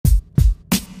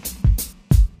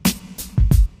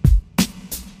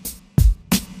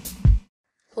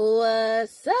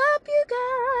What's up, you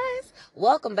guys?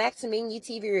 Welcome back to Menu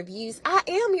TV Reviews. I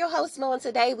am your host, Mo, and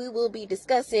today we will be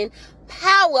discussing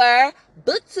Power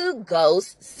Book 2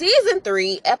 Ghost Season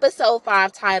 3, Episode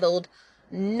 5, titled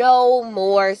No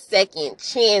More Second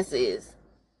Chances.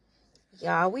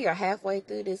 Y'all, we are halfway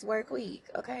through this work week,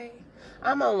 okay?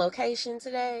 I'm on location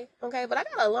today, okay? But I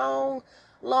got a long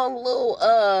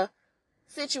little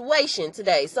situation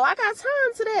today. So I got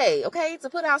time today, okay, to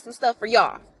put out some stuff for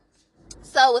y'all.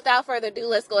 So without further ado,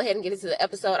 let's go ahead and get into the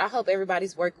episode. I hope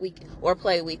everybody's work week or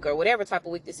play week or whatever type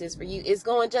of week this is for you is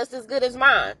going just as good as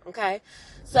mine, okay?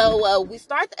 So we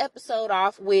start the episode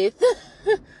off with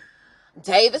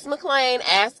Davis McLean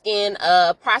asking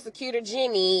Prosecutor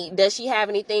Jenny, does she have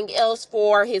anything else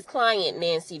for his client,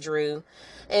 Nancy Drew?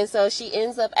 And so she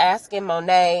ends up asking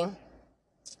Monet,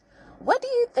 what do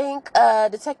you think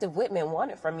Detective Whitman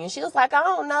wanted from you? And she was like, I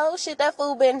don't know. Shit, that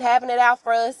fool been having it out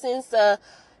for us since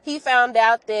he found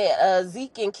out that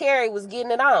Zeke and Carrie was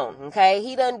getting it on, okay?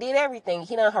 He done did everything.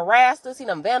 He done harassed us. He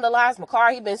done vandalized my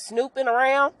car. He been snooping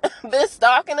around, been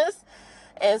stalking us.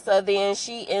 And so then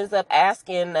she ends up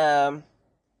asking her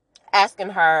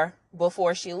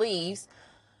before she leaves,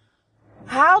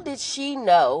 how did she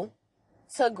know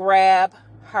to grab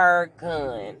her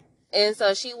gun? And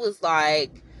so she was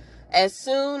like, as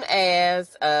soon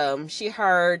as she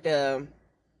heard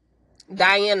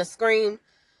Diana scream,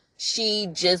 she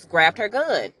just grabbed her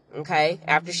gun, okay?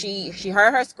 After she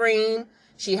heard her scream,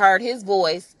 she heard his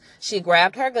voice, she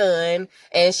grabbed her gun,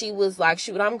 and she was like,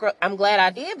 shoot, I'm glad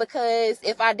I did, because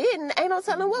if I didn't, ain't no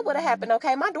telling what would have happened,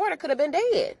 okay? My daughter could have been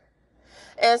dead.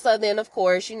 And so then, of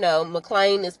course,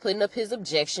 McLean is putting up his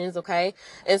objections, okay?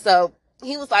 And so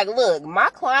he was like, look, my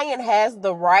client has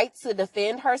the right to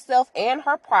defend herself and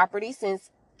her property since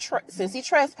he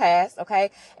trespassed, okay?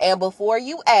 And before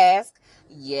you ask,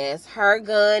 yes, her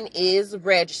gun is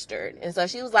registered. And so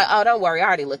she was like, oh, don't worry, I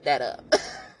already looked that up.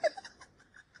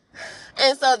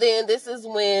 And so then this is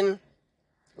when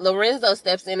Lorenzo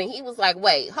steps in and he was like,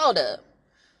 wait, hold up.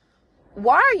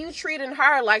 Why are you treating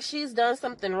her like she's done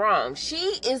something wrong? She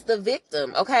is the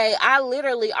victim, okay? I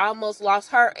literally almost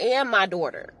lost her and my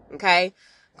daughter, okay?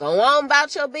 Go on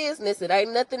about your business. It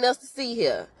ain't nothing else to see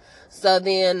here. So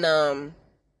then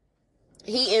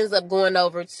he ends up going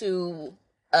over to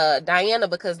Diana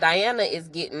because Diana is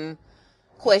getting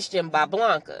questioned by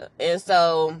Blanca. And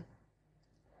so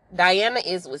Diana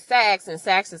is with Saxe, and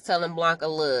Saxe is telling Blanca,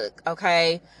 look,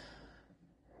 okay,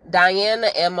 Diana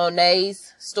and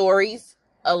Monet's stories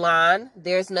align.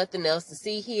 There's nothing else to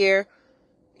see here.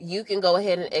 You can go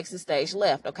ahead and exit stage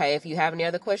left, okay? If you have any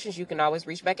other questions, you can always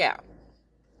reach back out.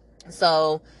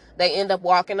 So they end up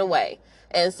walking away.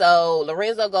 And so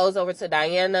Lorenzo goes over to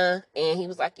Diana, and he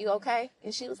was like, you okay?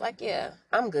 And she was like, yeah,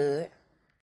 I'm good.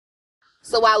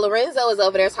 So while Lorenzo is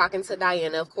over there talking to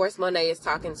Diana, of course, Monet is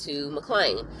talking to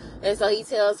McLean. And so he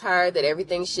tells her that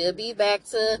everything should be back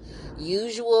to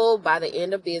usual by the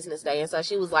end of business day. And so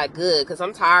she was like, good, because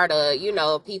I'm tired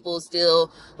of, people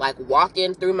still like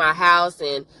walking through my house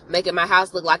and making my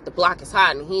house look like the block is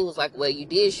hot. And he was like, well, you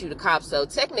did shoot a cop, so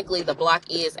technically the block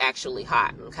is actually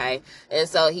hot, okay? And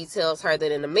so he tells her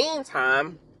that in the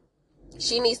meantime,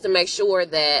 she needs to make sure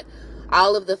that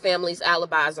all of the family's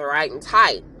alibis are right and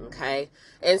tight, okay?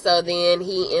 And so then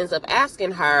he ends up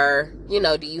asking her,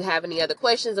 do you have any other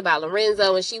questions about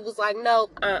Lorenzo? And she was like,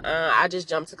 nope, I just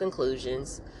jumped to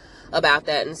conclusions about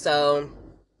that. And so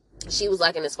she was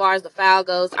like, and as far as the file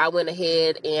goes, I went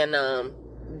ahead and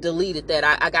deleted that.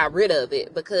 I got rid of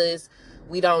it because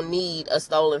we don't need a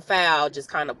stolen file just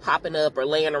kind of popping up or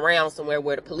laying around somewhere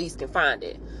where the police can find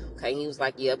it. Okay, he was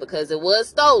like, yeah, because it was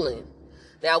stolen.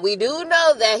 Now, we do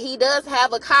know that he does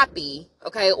have a copy,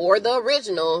 okay, or the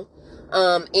original,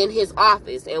 in his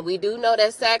office. And we do know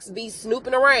that Saxe be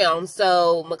snooping around.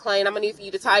 So, McLean, I'm going to need for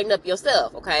you to tighten up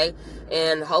yourself, okay?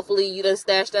 And hopefully you done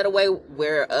stashed that away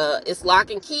where it's lock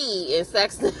and key and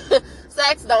Saxe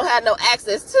don't have no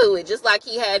access to it, just like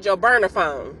he had your burner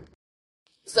phone.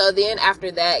 So then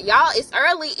after that, y'all, it's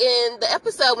early in the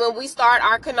episode when we start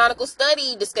our canonical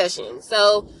study discussion.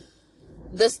 So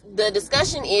the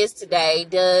discussion is today,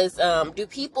 do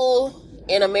people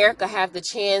in America have the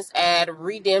chance at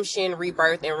redemption,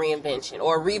 rebirth, and reinvention?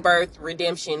 Or rebirth,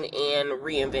 redemption, and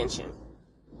reinvention?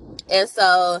 And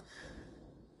so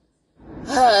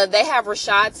they have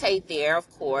Rashad Tate there,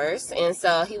 of course. And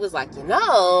so he was like,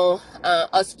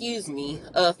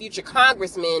 future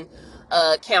Congressman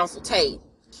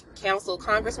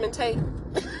Congressman Tate.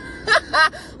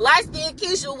 Light-skinned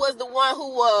Keisha was the one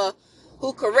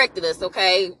who corrected us,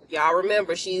 okay? Y'all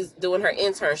remember she's doing her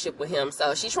internship with him.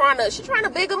 So she's trying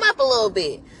to big him up a little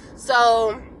bit.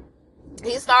 So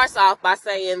he starts off by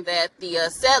saying that the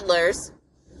settlers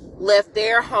left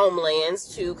their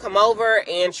homelands to come over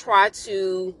and try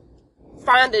to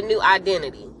find a new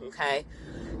identity, okay?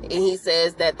 And he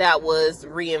says that that was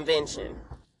reinvention.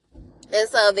 And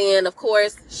so then, of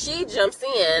course, she jumps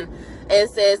in and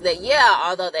says that, yeah,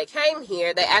 although they came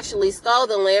here, they actually stole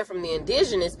the land from the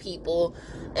indigenous people.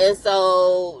 And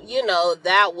so, you know,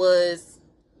 that was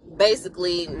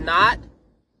basically not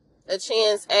a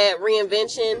chance at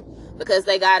reinvention because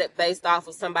they got it based off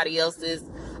of somebody else's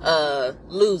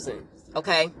losing,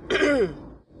 okay?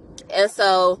 And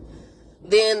so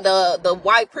then the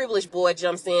white privileged boy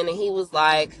jumps in and he was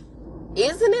like,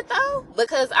 isn't it though?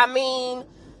 Because I mean,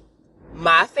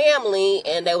 my family,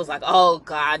 and they was like, oh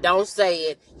God, don't say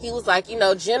it. He was like, you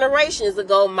know, generations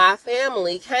ago, my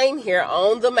family came here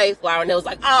on the Mayflower, and they was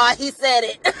like, oh, he said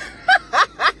it.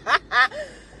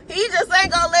 He just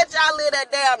ain't gonna let y'all live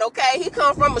that down, okay? He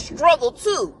come from a struggle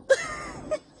too.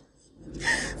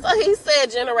 So he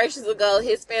said generations ago,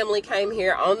 his family came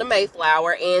here on the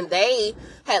Mayflower, and they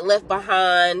had left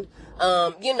behind,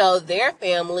 you know, their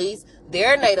families,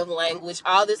 their native language,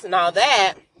 all this and all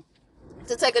that,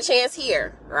 to take a chance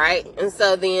here, right? And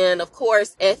so then, of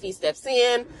course, Effie steps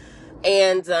in,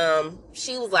 and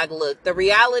she was like, look, the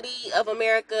reality of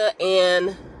America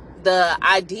and the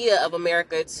idea of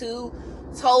America, two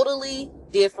totally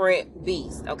different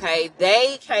beasts, okay?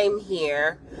 They came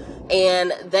here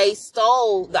and they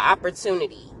stole the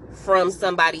opportunity from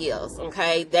somebody else,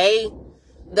 okay?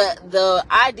 The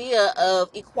idea of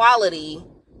equality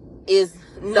is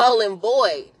null and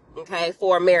void, okay,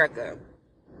 for America.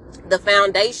 The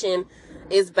foundation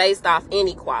is based off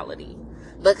inequality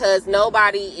because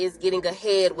nobody is getting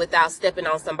ahead without stepping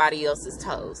on somebody else's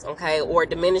toes, okay, or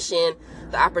diminishing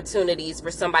the opportunities for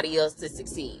somebody else to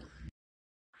succeed.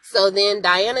 So then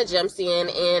Diana jumps in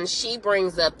and she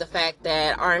brings up the fact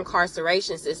that our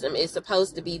incarceration system is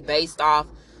supposed to be based off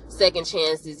second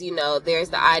chances. You know, there's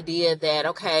the idea that,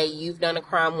 okay, you've done a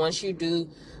crime. Once you do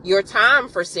your time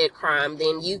for said crime,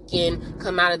 then you can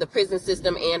come out of the prison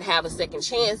system and have a second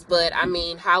chance. But I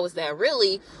mean, how is that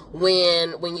really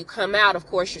when you come out? Of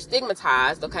course, you're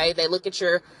stigmatized. Okay, they look at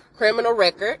your criminal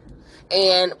record,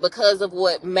 and because of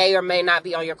what may or may not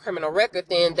be on your criminal record,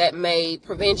 then that may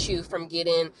prevent you from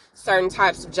getting certain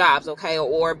types of jobs, okay,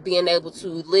 or being able to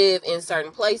live in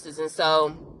certain places. And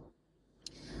so,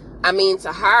 I mean,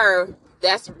 to her,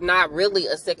 that's not really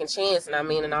a second chance. And I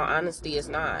mean, in all honesty, it's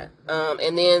not.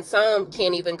 And then some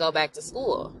can't even go back to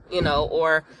school, you know,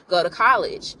 or go to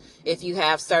college if you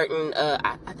have certain,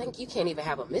 I think you can't even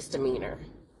have a misdemeanor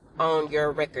on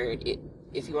your record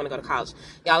if you want to go to college.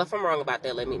 Y'all, if I'm wrong about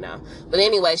that, let me know. But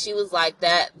anyway, she was like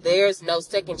that. There's no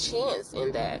second chance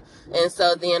in that. And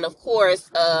so then, of course,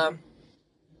 the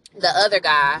other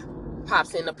guy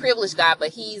pops in, the privileged guy, but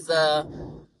he's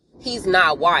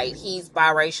not white. He's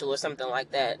biracial or something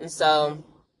like that. And so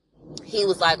he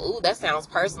was like, ooh, that sounds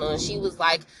personal. And she was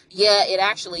like, yeah, it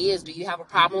actually is. Do you have a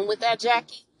problem with that,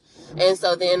 Jackie? And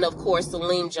so then, of course,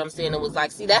 Celine jumps in and was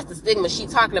like, see, that's the stigma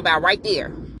she's talking about right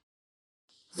there.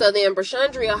 So then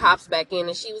Brashandria hops back in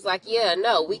and she was like, yeah,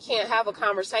 no, we can't have a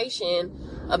conversation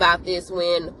about this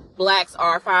when blacks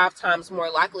are 5 times more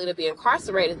likely to be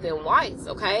incarcerated than whites,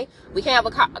 okay? We can't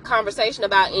have a conversation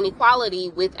about inequality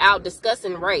without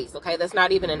discussing race, okay? That's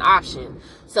not even an option.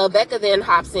 So Becca then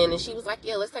hops in and she was like,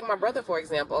 yeah, let's take my brother, for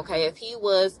example, okay? If he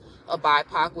was a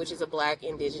BIPOC, which is a black,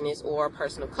 indigenous, or a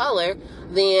person of color,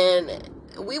 then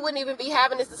we wouldn't even be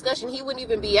having this discussion. He wouldn't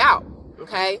even be out,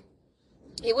 okay?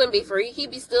 He wouldn't be free. He'd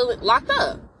be still locked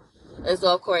up. And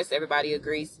so, of course, everybody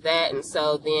agrees to that. And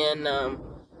so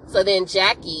then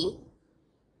Jackie,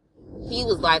 he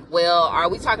was like, well, are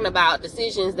we talking about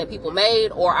decisions that people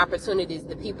made or opportunities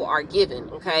that people are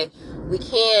given? Okay. We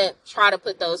can't try to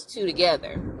put those two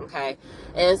together. Okay.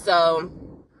 And so,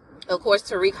 of course,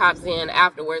 Tariq hops in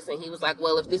afterwards and he was like,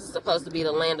 well, if this is supposed to be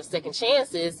the land of second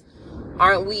chances,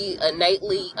 aren't we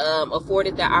innately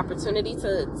afforded that opportunity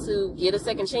to get a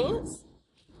second chance?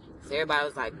 So everybody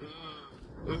was like,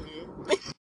 mm-hmm.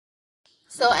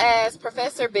 So as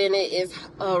Professor Bennett is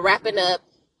wrapping up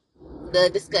the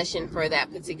discussion for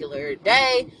that particular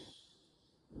day,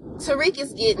 Tariq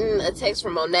is getting a text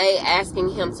from Monet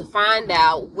asking him to find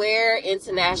out where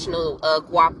International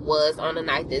Guap was on the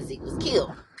night that Zeke was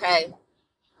killed, okay?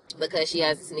 Because she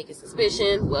has a sneaky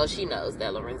suspicion. Well, she knows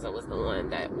that Lorenzo was the one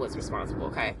that was responsible,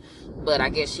 okay? But I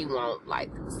guess she won't, like,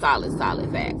 solid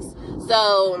facts.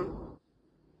 So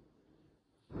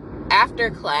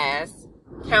after class,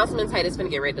 Councilman Tatum's finna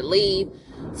get ready to leave.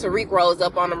 Tariq rolls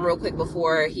up on him real quick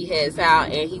before he heads out,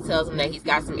 and he tells him that he's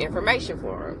got some information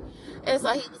for him. And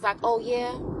so he was like, oh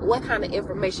yeah, what kind of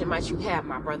information might you have,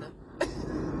 my brother?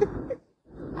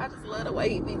 I just love the way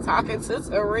he be talking to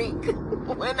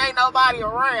Tariq when ain't nobody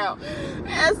around.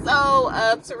 And so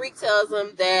Tariq tells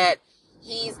him that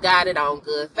he's got it on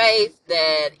good faith,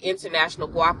 that International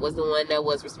Guap was the one that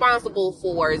was responsible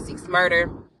for Zeke's murder.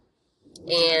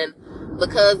 And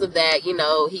because of that, you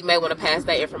know, he may want to pass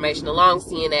that information along,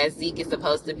 seeing as Zeke is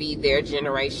supposed to be their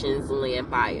generation's land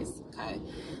bias. Okay.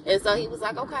 And so he was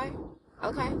like, okay,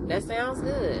 that sounds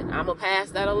good. I'm going to pass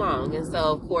that along. And so,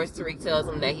 of course, Tariq tells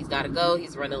him that he's got to go.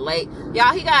 He's running late.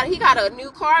 Y'all, he got a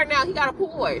new car now. He got a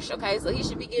Porsche, okay? So he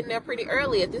should be getting there pretty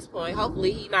early at this point.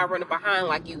 Hopefully, he's not running behind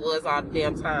like he was all the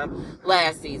damn time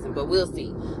last season, but we'll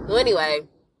see. So anyway,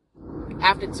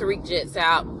 after Tariq jets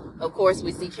out, of course,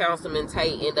 we see Councilman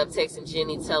Tate end up texting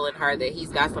Jenny, telling her that he's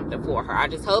got something for her. I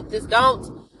just hope this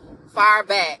don't fire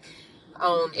back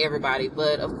on everybody,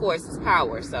 but of course it's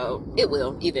power, so it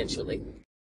will eventually.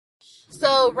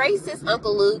 So racist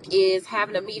Uncle Luke is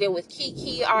having a meeting with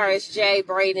Kiki, RSJ,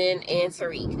 Brayden, and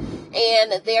Tariq,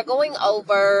 and they're going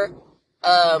over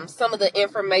some of the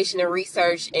information and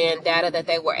research and data that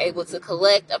they were able to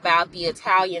collect about the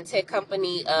Italian tech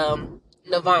company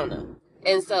Nirvana.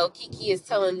 And so Kiki is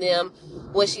telling them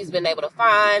what she's been able to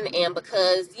find, and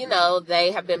because, you know,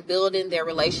 they have been building their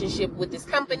relationship with this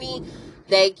company,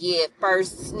 they get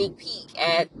first sneak peek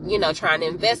at, you know, trying to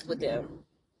invest with them.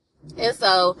 And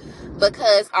so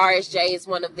because RSJ is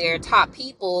one of their top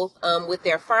people with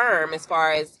their firm as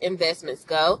far as investments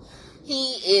go,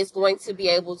 he is going to be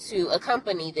able to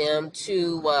accompany them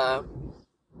to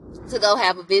go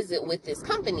have a visit with this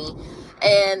company.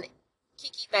 And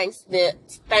Kiki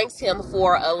thanks him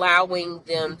for allowing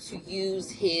them to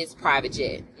use his private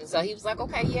jet. And so he was like,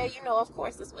 okay, yeah, you know, of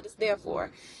course, that's what it's there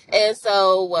for. And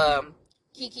so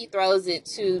Kiki throws it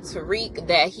to Tariq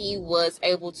that he was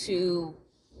able to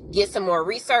get some more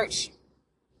research.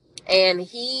 And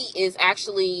he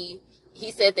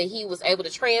said that he was able to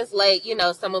translate, you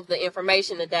know, some of the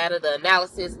information, the data, the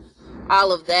analysis,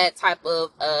 all of that type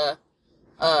of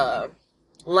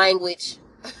language,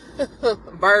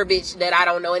 verbiage that I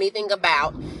don't know anything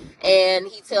about. And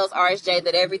he tells RSJ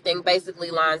that everything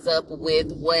basically lines up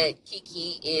with what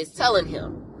Kiki is telling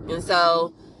him. And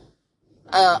so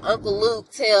Uncle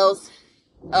Luke tells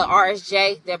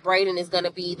RSJ that Brayden is going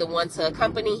to be the one to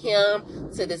accompany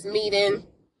him to this meeting.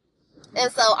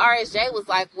 And so RSJ was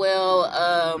like, well,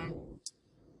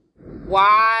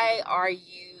 why are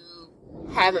you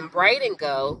having Brayden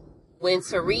go when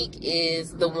Tariq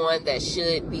is the one that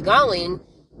should be going?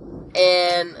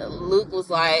 And Luke was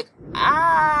like,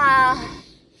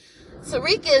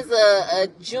 Tariq is a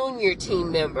junior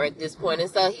team member at this point. And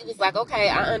so he was like, okay,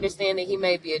 I understand that he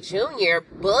may be a junior,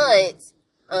 but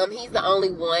he's the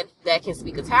only one that can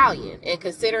speak Italian. And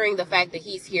considering the fact that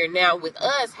he's here now with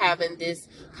us having this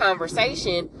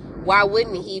conversation, why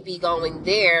wouldn't he be going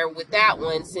there with that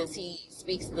one, since he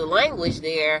speaks the language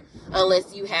there,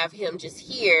 unless you have him just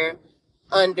here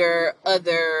under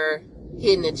other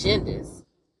hidden agendas?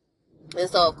 And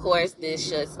so, of course, this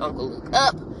shuts Uncle Luke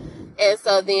up. And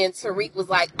so then Tariq was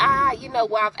like, you know,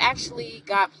 well, I've actually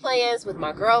got plans with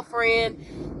my girlfriend.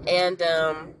 And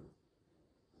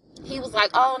he was like,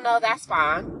 oh, no, that's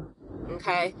fine.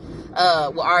 Okay.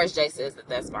 Well, RSJ says that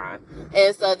that's fine.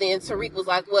 And so then Tariq was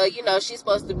like, well, you know, she's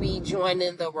supposed to be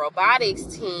joining the robotics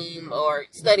team or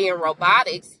studying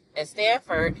robotics at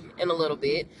Stanford in a little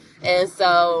bit. And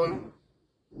so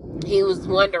he was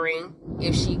wondering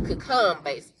if she could come,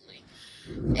 basically.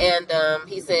 And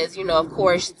he says, you know, of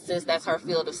course, since that's her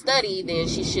field of study, then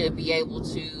she should be able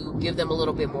to give them a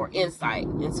little bit more insight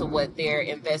into what they're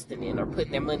investing in or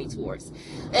putting their money towards.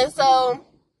 And so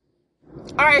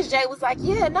RSJ was like,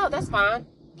 yeah, no, that's fine.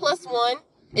 +1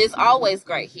 is always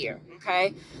great here.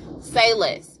 Okay. Say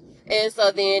less. And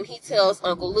so then he tells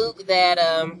Uncle Luke that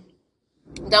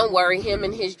don't worry, him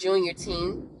and his junior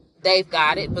team, they've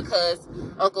got it, because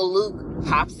Uncle Luke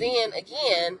pops in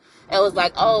again and was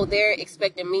like, oh, they're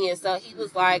expecting me. And so he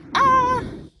was like,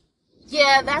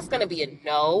 yeah, that's going to be a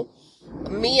no.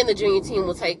 Me and the junior team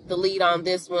will take the lead on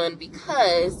this one,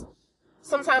 because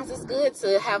sometimes it's good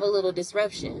to have a little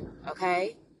disruption,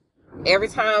 okay? Every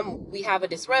time we have a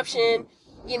disruption,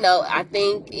 you know, I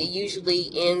think it usually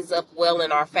ends up well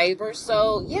in our favor.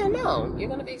 So, yeah, no, you're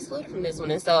going to be excluded from this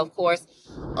one. And so, of course,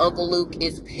 Uncle Luke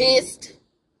is pissed,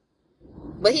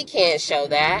 but he can't show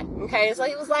that, okay? So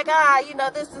he was like, you know,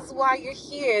 this is why you're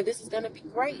here. This is going to be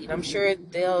great. I'm sure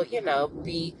they'll, you know,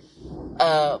 be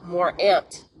more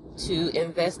amped to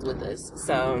invest with us.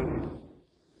 So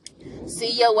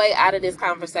see your way out of this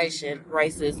conversation,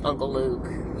 racist Uncle Luke.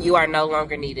 You are no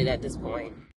longer needed at this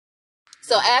point.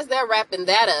 So as they're wrapping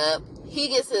that up, he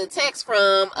gets a text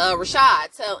from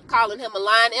Rashad calling him a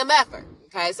lying MFer.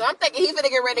 Okay, so I'm thinking he finna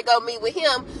get ready to go meet with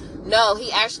him. No,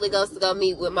 he actually goes to go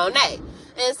meet with Monet.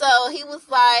 And so he was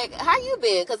like, how you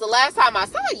been? Because the last time I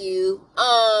saw you,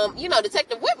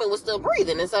 Detective Whitman was still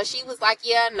breathing. And so she was like,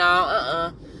 yeah,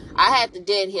 no, I had to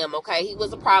dead him, okay? He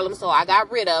was a problem, so I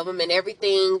got rid of him, and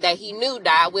everything that he knew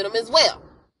died with him as well.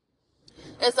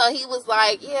 And so he was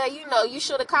like, yeah, you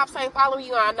sure the cops ain't following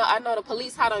you? I know the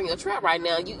police hot on your trail right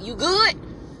now. You good?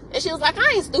 And she was like,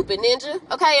 I ain't stupid, ninja.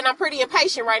 Okay, and I'm pretty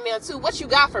impatient right now, too. What you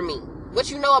got for me? What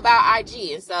you know about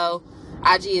IG? And so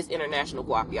IG is International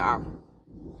Guap, y'all.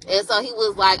 And so he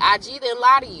was like, IG didn't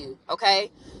lie to you,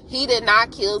 okay? He did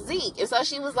not kill Zeke. And so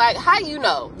she was like, how you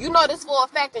know? You know this for a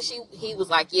fact? And he was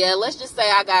like, yeah, let's just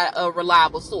say I got a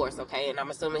reliable source, okay? And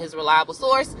I'm assuming his reliable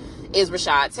source is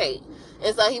Rashad Tate.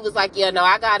 And so he was like, yeah, no,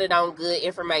 I got it on good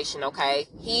information, okay?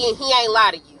 He ain't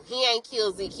lie to you. He ain't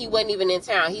killed Zeke. He wasn't even in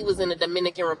town. He was in the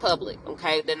Dominican Republic,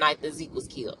 okay, the night that Zeke was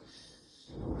killed.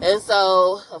 And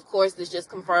so, of course, this just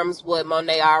confirms what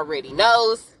Monet already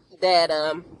knows, that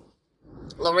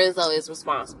Lorenzo is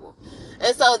responsible.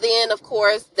 And so then, of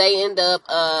course, they end up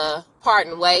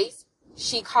parting ways.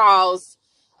 She calls,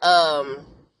 I'm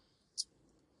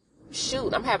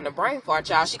having a brain fart,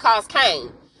 y'all. She calls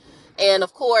Kane. And,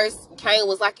 of course, Kane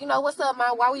was like, what's up,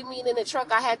 man? Why we meeting in the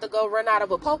truck? I had to go run out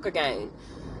of a poker game.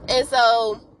 And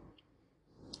so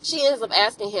she ends up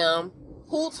asking him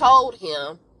who told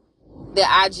him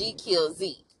that IG killed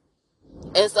Zeke.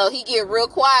 And so he get real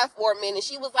quiet for a minute.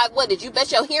 She was like, what, did you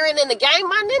bet your hearing in the game,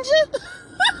 my ninja?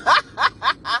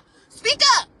 Speak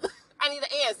up. I need an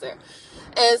answer.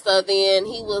 And so then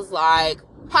he was like,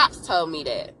 Pops told me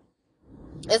that.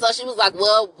 And so she was like,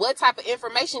 well, what type of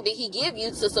information did he give you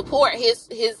to support his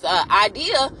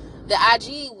idea that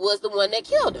IG was the one that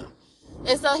killed him?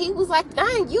 And so he was like,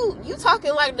 dang, you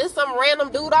talking like this some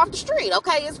random dude off the street.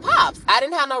 Okay, it's Pops. I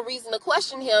didn't have no reason to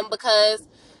question him because,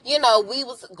 we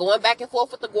was going back and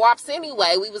forth with the Guaps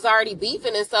anyway. We was already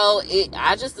beefing. And so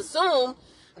I just assumed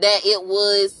that it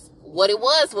was what it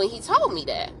was when he told me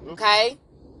that. Okay.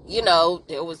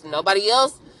 There was nobody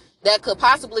else that could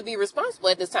possibly be responsible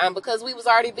at this time because we was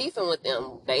already beefing with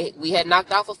them. We had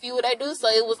knocked off a few of they do. So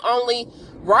it was only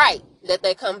right that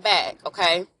they come back.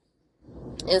 Okay.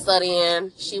 And so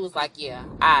then she was like, yeah,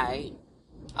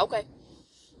 okay.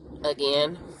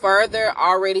 Again, further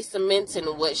already cementing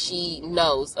what she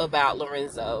knows about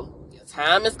Lorenzo. Your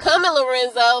time is coming,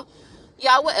 Lorenzo.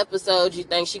 Y'all, what episode you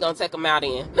think she gonna take him out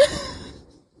in?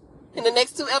 In the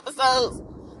next 2 episodes?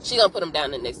 She gonna put him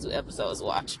down in the next 2 episodes,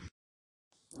 watch.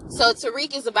 So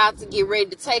Tariq is about to get ready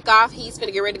to take off. He's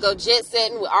gonna get ready to go jet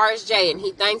setting with RSJ, and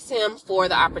he thanks him for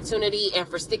the opportunity and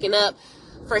for sticking up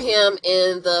for him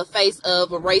in the face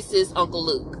of a racist Uncle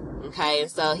Luke. Okay,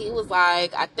 and so he was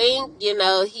like, I think,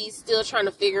 he's still trying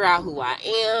to figure out who I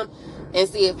am and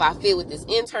see if I fit with this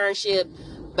internship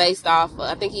based off,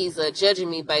 I think he's judging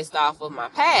me based off of my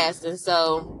past. And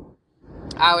so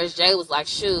RSJ was like,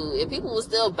 shoot, if people were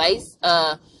still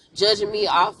judging me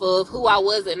off of who I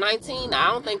was at 19, I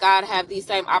don't think I'd have these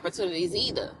same opportunities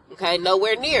either. Okay,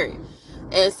 nowhere near it.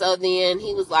 And so then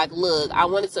he was like, look, I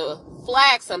wanted to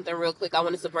flag something real quick. I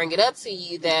wanted to bring it up to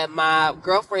you that my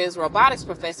girlfriend's robotics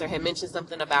professor had mentioned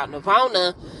something about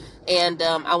Nirvana, and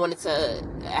I wanted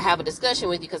to have a discussion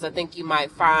with you because I think you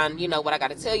might find, what I got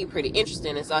to tell you pretty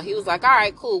interesting. And so he was like, all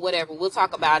right, cool, whatever. We'll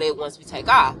talk about it once we take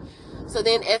off. So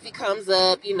then Effie comes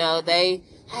up,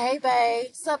 hey, babe,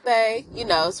 sup, babe?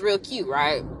 It's real cute,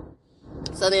 right?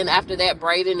 So then after that,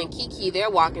 Brayden and Kiki,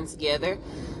 they're walking together.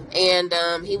 And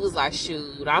he was like,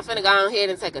 shoot, I'm finna go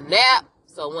ahead and take a nap.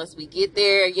 So once we get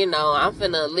there, I'm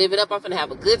finna live it up. I'm finna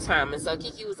have a good time. And so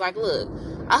Kiki was like, look,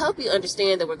 I hope you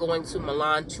understand that we're going to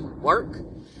Milan to work.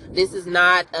 This is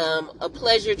not a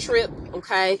pleasure trip,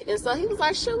 okay? And so he was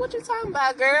like, shoot, what you talking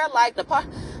about, girl? Like,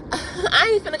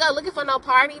 I ain't finna go looking for no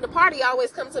party. The party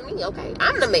always comes to me, okay?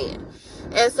 I'm the man.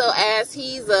 And so as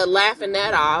he's laughing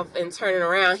that off and turning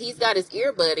around, he's got his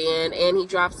earbud in and he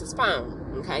drops his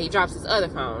phone, okay? He drops his other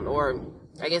phone, or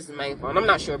I guess his main phone. I'm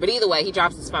not sure. But either way, he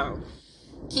drops his phone.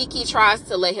 Kiki tries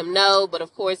to let him know, but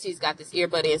of course he's got this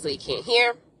earbud in so he can't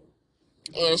hear.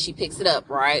 And she picks it up,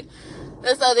 right?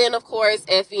 And so then, of course,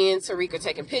 Effie and Tariq are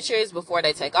taking pictures before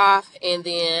they take off. And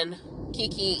then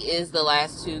Kiki is the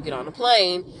last to get on the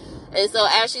plane. And so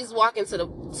as she's walking to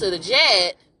the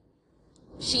jet,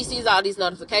 she sees all these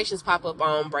notifications pop up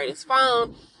on Brayden's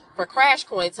phone for Crash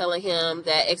Coin telling him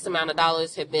that X amount of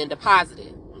dollars have been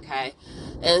deposited, okay?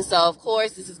 And so, of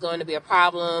course, this is going to be a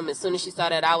problem. As soon as she saw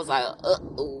that, I was like,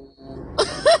 uh-oh.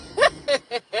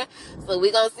 So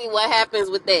we're going to see what happens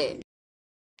with that.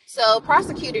 So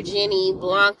Prosecutor Jenny,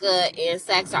 Blanca, and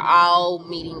Sax are all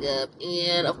meeting up.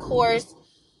 And, of course,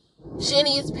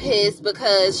 Jenny is pissed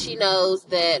because she knows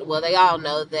that, well, they all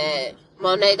know that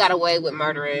Monet got away with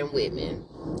murdering Whitman.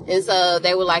 And so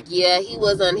they were like, yeah, he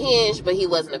was unhinged, but he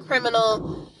wasn't a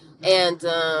criminal. And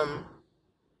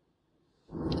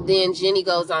then Jenny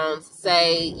goes on to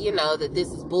say, you know, that this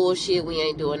is bullshit. We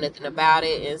ain't doing nothing about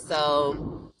it. And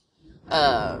so,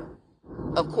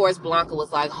 of course, Blanca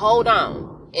was like, hold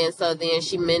on. And so then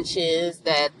she mentions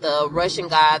that the Russian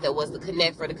guy that was the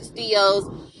connect for the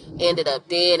Castillos ended up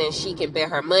dead, and she can bet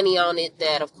her money on it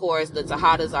that, of course, the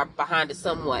Tejadas are behind it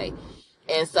some way.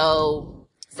 And so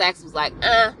Saxe was like,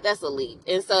 that's a leap.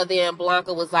 And so then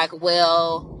Blanca was like,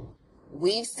 well,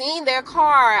 we've seen their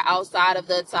car outside of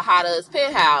the Tejadas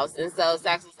penthouse. And so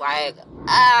Saxe was like,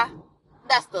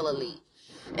 that's still a leap.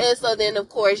 And so then, of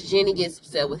course, Jenny gets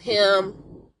upset with him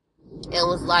and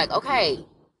was like, okay,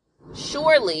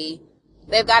 surely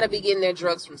they've got to be getting their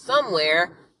drugs from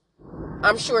somewhere.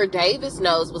 I'm sure Davis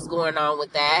knows what's going on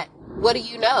with that. What do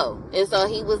you know? And so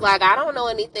he was like, I don't know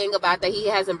anything about that. He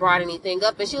hasn't brought anything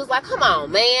up. And she was like, come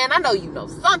on, man. I know you know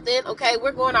something. Okay,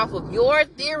 we're going off of your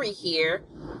theory here.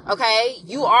 Okay,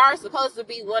 you are supposed to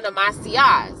be one of my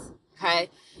CIs. Okay.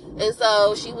 And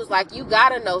so she was like, you got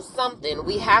to know something.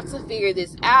 We have to figure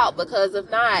this out, because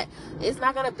if not, it's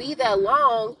not going to be that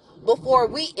long before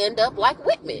we end up like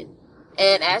Whitman.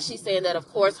 And as she's saying that, of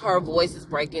course, her voice is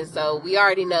breaking. So we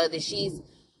already know that she's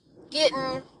getting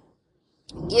a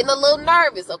little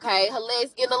nervous, okay? Her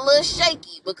legs getting a little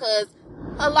shaky because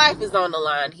her life is on the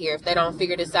line here if they don't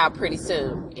figure this out pretty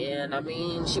soon. And, I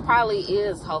mean, she probably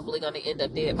is hopefully going to end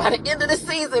up dead by the end of the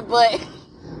season, but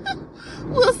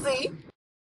we'll see.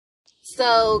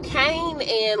 So Kane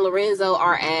and Lorenzo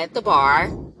are at the bar,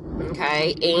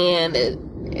 okay? And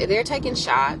they're taking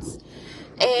shots.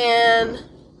 And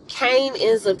Kane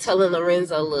ends up telling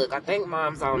Lorenzo, look, I think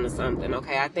mom's on to something,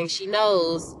 okay? I think she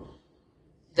knows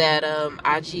that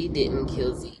IG didn't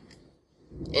kill Zeke.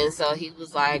 And so he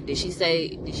was like, did she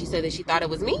say that she thought it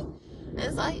was me?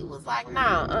 And so he was like,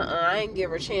 nah, I ain't give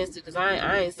her a chance to, because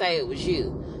I ain't say it was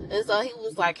you. And so he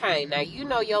was like, hey, now you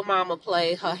know your mama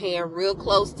played her hand real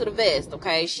close to the vest,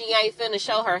 okay? She ain't finna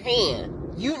show her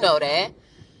hand. You know that.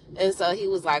 And so he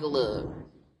was like, look,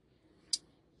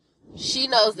 she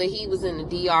knows that he was in the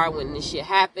DR when this shit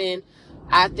happened.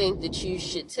 I think that you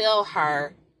should tell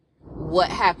her what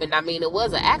happened. I mean, it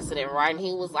was an accident, right? And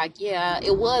he was like, yeah,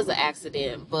 it was an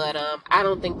accident, but I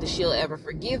don't think that she'll ever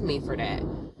forgive me for that.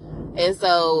 And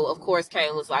so, of course,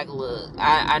 Kane was like, look,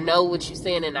 I know what you're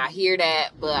saying and I hear that,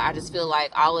 but I just feel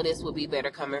like all of this would be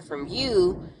better coming from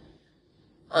you.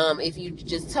 If you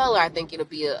just tell her, I think it'll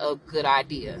be a good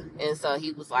idea. And so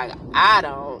he was like, I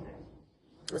don't.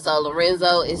 So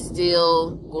Lorenzo is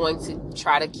still going to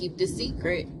try to keep the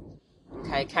secret.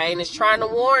 Okay, Kane is trying to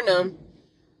warn him,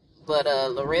 but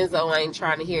Lorenzo ain't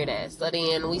trying to hear that. So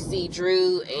then we see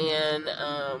Drew and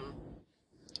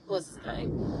what's his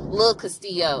name? Lil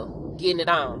Castillo getting it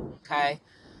on. Okay,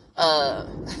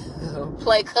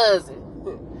 play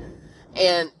cousin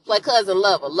and play cousin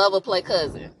lover play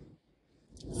cousin.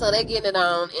 So they're getting it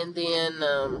on, and then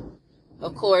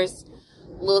of course,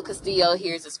 Lil Castillo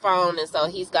hears his phone, and so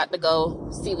he's got to go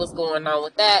see what's going on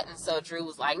with that. And so Drew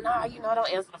was like, nah,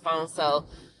 don't answer the phone. So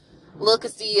Lil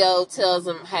Castillo tells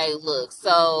him, hey, look,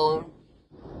 so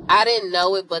I didn't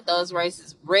know it, but those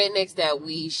racist rednecks that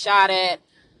we shot at,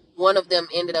 one of them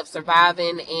ended up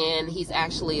surviving, and he's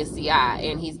actually a CI,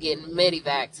 and he's getting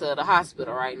medevac to the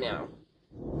hospital right now.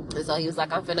 And so he was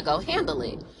like, I'm finna go handle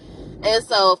it. And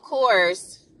so, of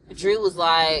course, Drew was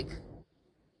like,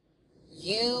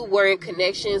 you were in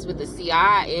connections with the CI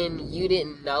and you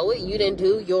didn't know it? You didn't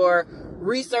do your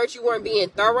research? You weren't being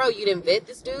thorough? You didn't vet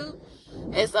this dude?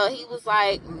 And so he was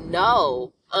like,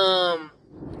 no,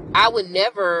 I would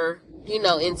never,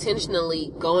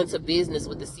 intentionally go into business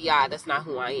with the CI. That's not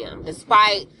who I am.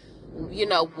 Despite,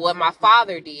 what my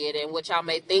father did and what y'all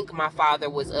may think my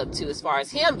father was up to as far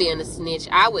as him being a snitch,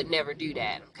 I would never do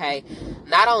that, okay?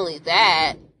 Not only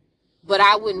that, but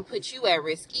I wouldn't put you at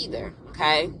risk either,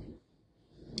 okay?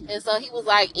 And so he was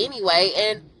like, anyway,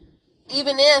 and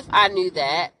even if I knew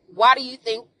that, do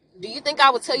you think I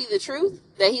would tell you the truth?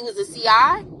 That he was a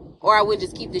CI? Or I would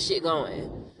just keep this shit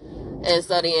going? And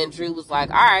so then Drew was like,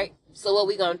 all right, so what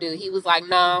we gonna do? He was like,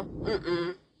 no,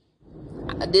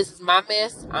 this is my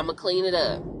mess. I'm gonna clean it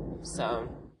up. So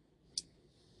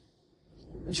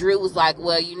Drew was like,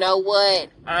 well, you know what?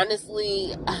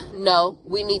 Honestly, no,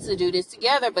 we need to do this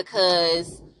together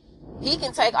because he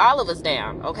can take all of us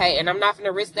down, okay? And I'm not going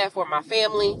to risk that for my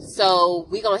family, so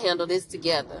we going to handle this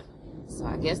together. So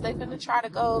I guess they finna try to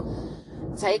go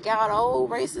take out old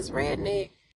racist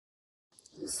redneck.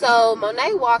 So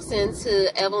Monet walks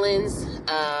into Evelyn's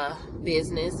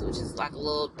business, which is like a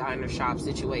little diner shop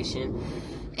situation.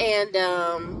 And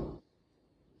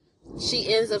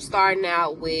she ends up starting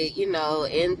out with,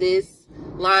 in this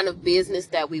line of business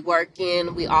that we work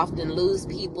in, we often lose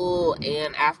people,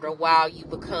 and after a while you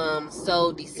become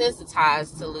so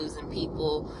desensitized to losing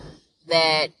people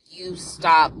that you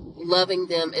stop loving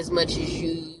them as much as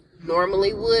you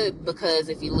normally would, because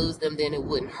if you lose them then it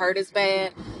wouldn't hurt as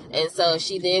bad. And so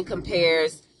she then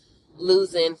compares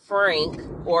losing Frank,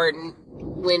 or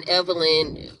when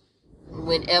Evelyn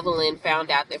found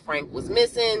out that Frank was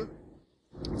missing,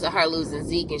 to her losing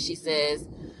Zeke. And she says,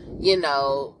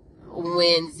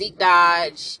 when Zeke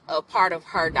died, a part of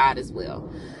her died as well.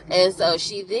 And so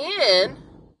she then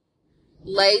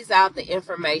lays out the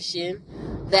information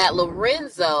that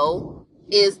Lorenzo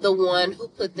is the one who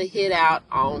put the hit out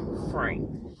on Frank.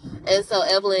 And so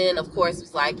Evelyn, of course,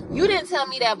 was like, you didn't tell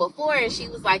me that before. And she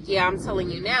was like, yeah, I'm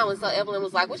telling you now. And so Evelyn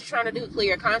was like, what you trying to do, clear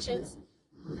your conscience?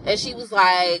 And she was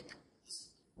like,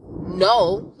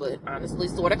 no, but honestly,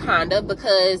 sort of, kind of,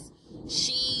 because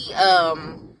she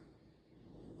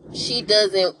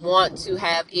doesn't want to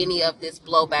have any of this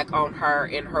blowback on her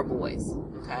and her boys,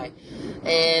 okay?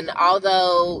 And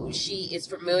although she is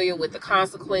familiar with the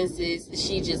consequences,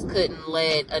 she just couldn't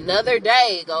let another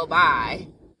day go by,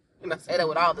 and I say that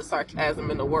with all the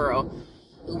sarcasm in the world,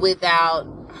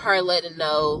 without her letting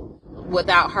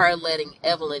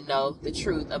Evelyn know the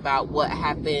truth about what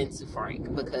happened to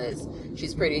Frank, because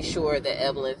she's pretty sure that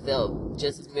Evelyn felt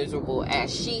just as miserable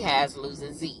as she has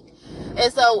losing Zeke.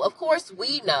 And so, of course,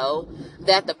 we know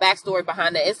that the backstory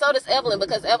behind that, and so does Evelyn,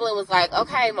 because Evelyn was like,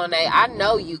 okay, Monet, I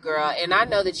know you, girl, and I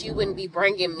know that you wouldn't be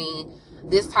bringing me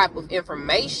this type of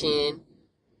information,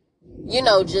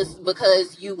 just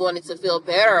because you wanted to feel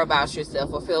better about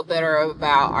yourself or feel better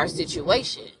about our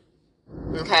situation.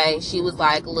 Okay, she was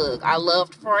like, look, I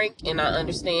loved Frank, and I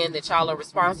understand that y'all are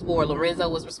responsible, or Lorenzo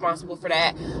was responsible for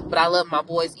that, but I love my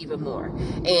boys even more.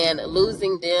 And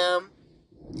losing them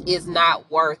is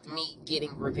not worth me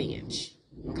getting revenge.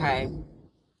 Okay?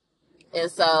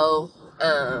 And so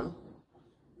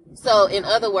in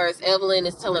other words, Evelyn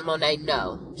is telling Monet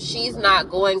no. She's not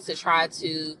going to try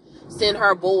to send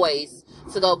her boys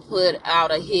to go put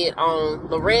out a hit on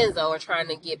Lorenzo, or trying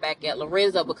to get back at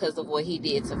Lorenzo because of what he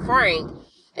did to Frank.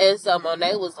 And so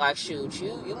Monet was like, shoot,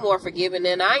 you more forgiving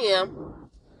than I am.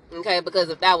 Okay, because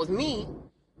if that was me,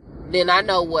 then I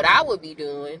know what I would be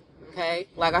doing. Okay,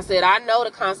 like I said, I know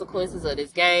the consequences of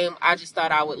this game. I just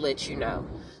thought I would let you know.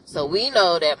 So we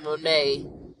know that Monet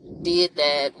did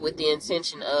that with the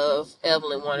intention of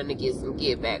Evelyn wanting to get some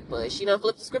get back, but she done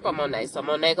flipped the script on Monet. So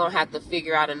Monet gonna have to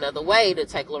figure out another way to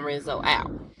take Lorenzo out.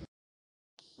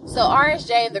 So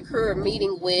RSJ and the crew are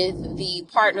meeting with the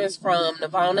partners from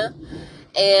Nirvana,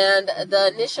 and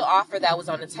the initial offer that was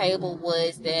on the table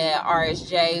was that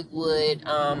RSJ would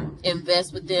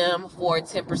invest with them for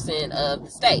 10% of the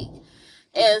stake.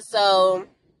 And so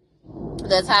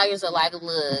the Italians are like,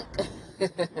 look,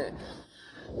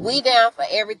 we down for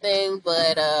everything,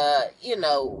 but you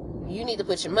need to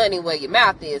put your money where your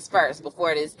mouth is first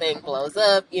before this thing blows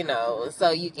up,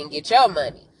 so you can get your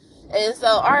money. And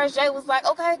so RSJ was like,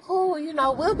 okay, cool,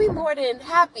 we'll be more than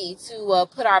happy to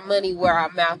put our money where our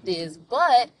mouth is,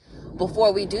 but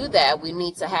before we do that, we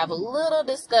need to have a little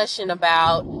discussion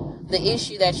about the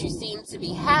issue that you seem to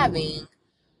be having.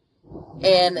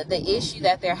 And the issue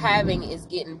that they're having is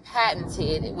getting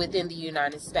patented within the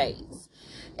United States.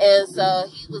 And so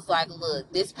he was like,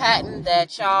 look, this patent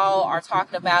that y'all are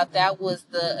talking about, that was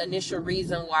the initial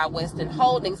reason why Weston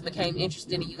Holdings became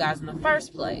interested in you guys in the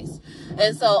first place.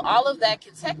 And so all of that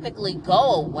can technically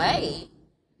go away,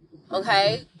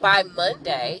 okay, by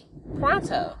Monday,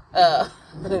 pronto.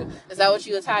 Is that what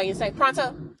you Italians say?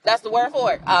 Pronto? That's the word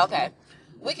for it? Oh, okay.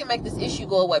 We can make this issue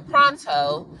go away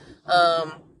pronto,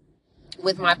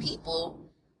 with my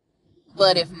people.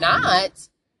 But if not,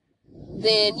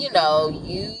 then, you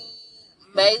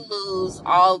may lose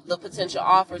all the potential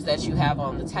offers that you have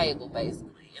on the table,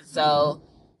 basically. And so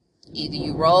either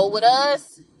you roll with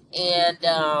us and,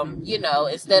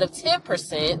 instead of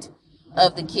 10%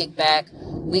 of the kickback,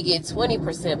 we get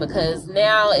 20%, because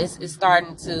now it's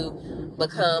starting to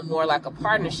become more like a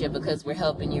partnership, because we're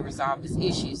helping you resolve this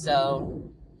issue. So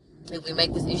if we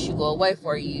make this issue go away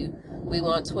for you, we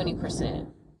want 20%.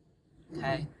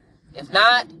 Okay? If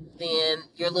not, then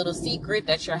your little secret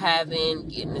that you're having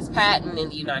getting this patent in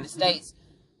the United States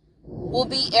will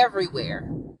be everywhere.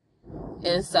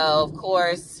 And so, of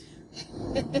course,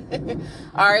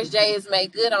 RSJ has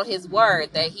made good on his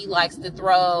word that he likes to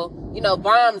throw,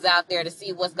 bombs out there to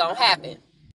see what's going to happen.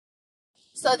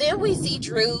 So then we see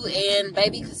Drew and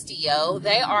Baby Castillo.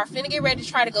 They are finna get ready to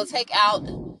try to go take out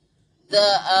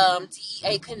the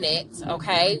DEA Connect,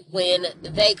 okay, when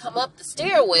they come up the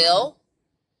stairwell,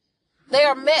 they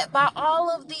are met by all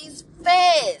of these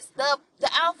feds. The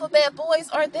alphabet boys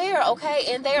are there, okay,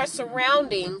 and they are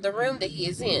surrounding the room that he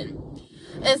is in.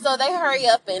 And so they hurry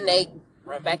up and they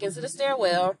run back into the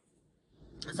stairwell.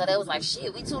 So they was like,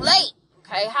 shit, we too late.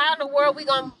 Okay, how in the world we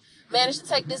gonna manage to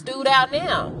take this dude out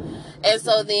now? And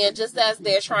so then just as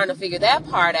they're trying to figure that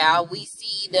part out, we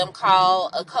see them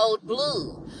call a code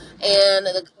blue. And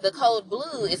the code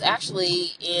blue is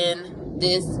actually in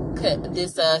this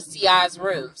CI's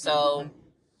room. So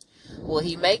will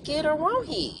he make it or won't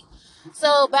he?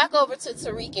 So back over to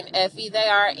Tariq and Effie. They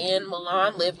are in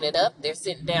Milan living it up. They're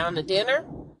sitting down to dinner.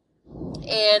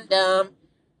 And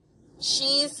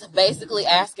she's basically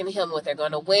asking him what they're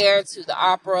going to wear to the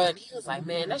opera. And he was like,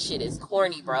 man, that shit is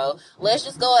corny, bro. Let's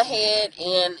just go ahead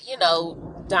and,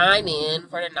 dine in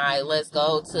for the night. Let's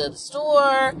go to the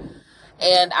store.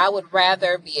 And I would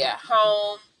rather be at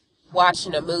home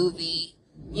watching a movie,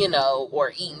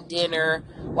 or eating dinner,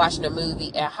 watching a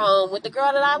movie at home with the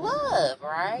girl that I love,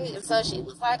 right? And so she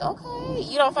was like, okay,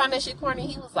 you don't find that shit corny?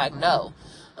 He was like, no.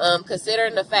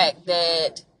 Considering the fact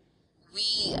that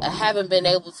we haven't been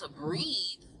able to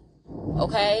breathe,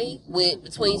 okay,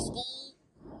 between school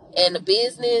and the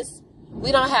business,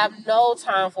 we don't have no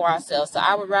time for ourselves. So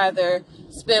I would rather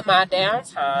spend my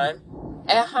downtime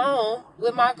at home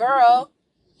with my girl,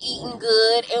 eating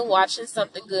good and watching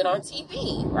something good on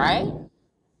TV, right?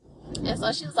 And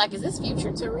so she was like, is this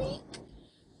future Tariq?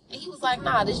 And he was like,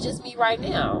 nah, this is just me right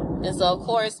now. And so, of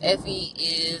course, Effie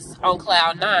is on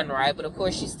cloud 9, right? But, of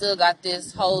course, she still got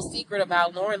this whole secret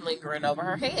about Lauren lingering over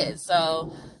her head.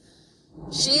 So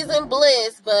she's in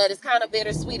bliss, but it's kind of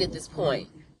bittersweet at this point.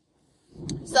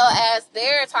 So as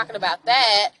they're talking about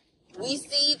that, we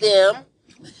see them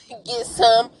get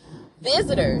some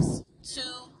visitors to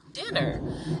dinner.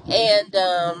 And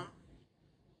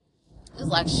it's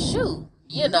like, shoot,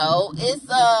 it's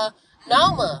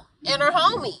Noma and her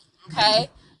homie, okay?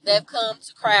 They've come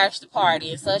to crash the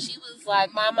party. And so she was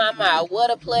like, my,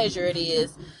 what a pleasure it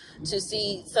is to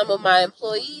see some of my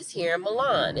employees here in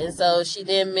Milan. And so she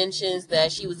then mentions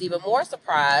that she was even more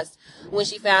surprised when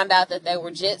she found out that they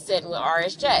were jet setting with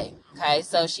RSJ. Okay,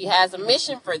 so she has a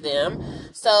mission for them.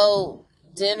 So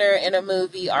dinner and a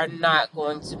movie are not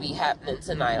going to be happening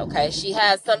tonight, okay? She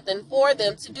has something for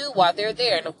them to do while they're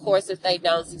there. And of course, if they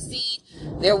don't succeed,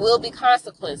 there will be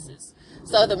consequences.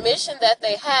 So the mission that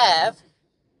they have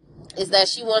is that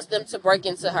she wants them to break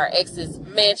into her ex's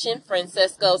mansion,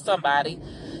 Francesco somebody.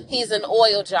 He's an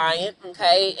oil giant,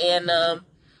 okay? And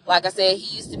like I said,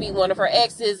 he used to be one of her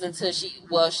exes until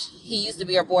he used to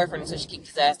be her boyfriend until she kicked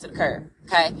his ass to the curb,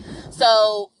 okay?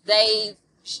 So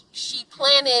she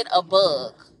planted a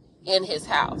bug in his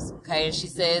house, okay? And she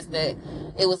says that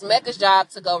it was Mecca's job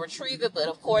to go retrieve it, but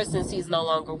of course, since he's no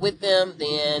longer with them,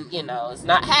 then, it's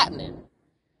not happening.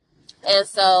 And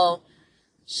so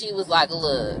she was like,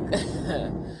 look,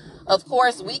 of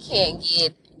course, we can't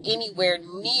get anywhere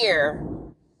near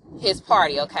his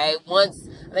party, okay? I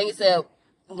think he said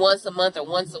once a month or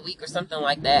once a week or something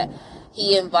like that,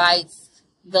 he invites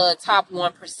the top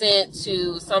 1%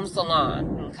 to some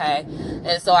salon, okay?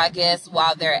 And so I guess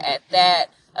while they're at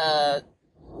that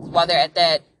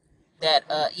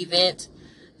event,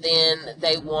 then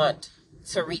they want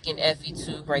Tariq and Effie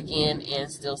to break in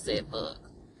and steal said bug.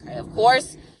 Okay, of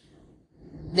course,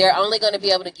 they're only going to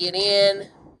be able to get in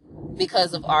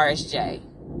because of RSJ.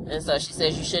 And so she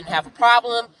says you shouldn't have a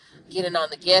problem getting on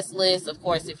the guest list. Of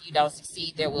course, if you don't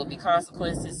succeed, there will be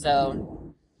consequences.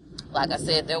 So, like I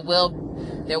said, there will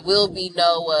be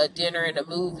no dinner and a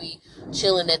movie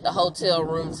chilling at the hotel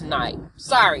room tonight.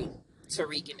 Sorry,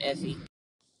 Tariq and Effie.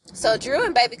 So Drew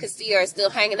and Baby Castillo are still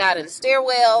hanging out in the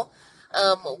stairwell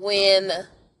when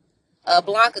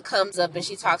Blanca comes up and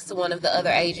she talks to one of the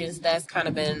other agents that's kind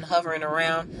of been hovering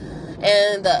around.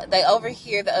 And they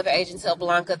overhear the other agent tell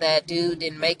Blanca that dude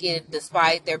didn't make it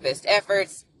despite their best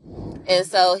efforts. And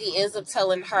so he ends up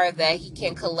telling her that he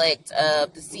can collect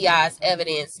the CI's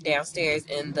evidence downstairs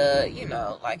in the,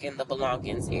 in the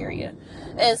belongings area.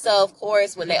 And so, of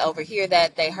course, when they overhear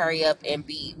that, they hurry up and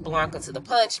beat Blanca to the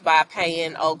punch by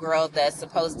paying old girl that's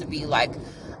supposed to be,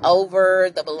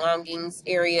 over the belongings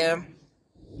area.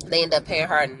 They end up paying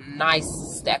her a nice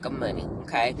stack of money,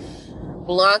 okay?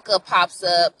 Blanca pops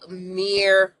up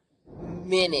mere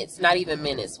minutes, not even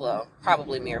minutes, well,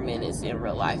 probably mere minutes in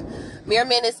real life. Mere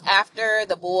minutes after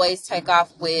the boys take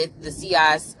off with the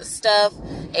CI's stuff,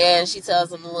 and she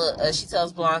tells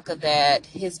Blanca that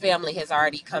his family has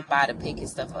already come by to pick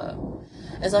his stuff up.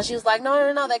 And so she was like,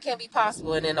 no, that can't be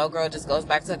possible. And then old girl just goes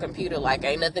back to the computer like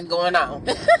ain't nothing going on.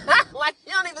 Like,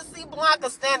 you don't even see Blanca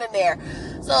standing there.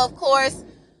 So, of course,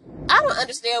 I don't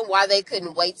understand why they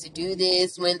couldn't wait to do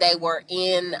this when they were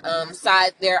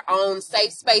inside their own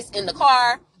safe space in the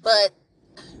car. But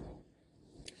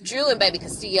Drew and Baby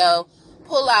Castillo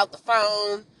pull out the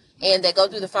phone, and they go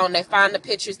through the phone. They find the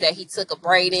pictures that he took of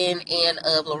Brayden and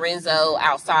of Lorenzo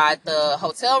outside the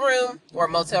hotel room or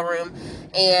motel room.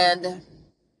 And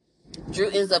Drew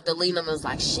ends up deleting them and was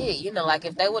like, shit, you know, like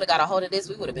if they would have got a hold of this,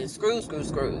 we would have been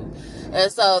screwed.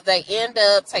 And so they end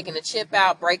up taking the chip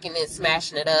out, breaking it,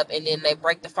 smashing it up, and then they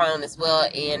break the phone as well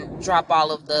and drop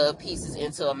all of the pieces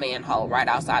into a manhole right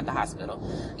outside the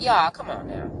hospital. Y'all, come on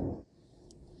now.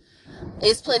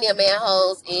 There's plenty of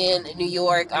manholes in New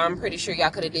York. I'm pretty sure y'all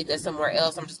could have did that somewhere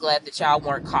else. I'm just glad that y'all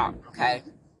weren't caught, okay?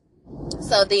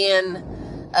 So then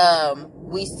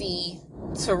we see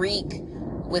Tariq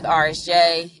with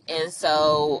RSJ, and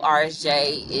so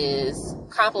RSJ is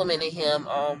complimenting him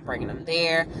on bringing him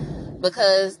there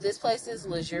because this place is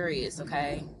luxurious,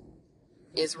 okay?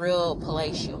 It's real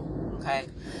palatial, okay?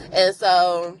 And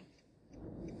so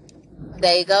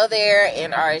they go there,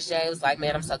 and RSJ was like,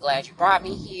 man, I'm so glad you brought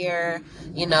me here.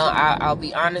 You know, I'll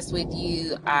be honest with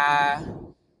you. I'm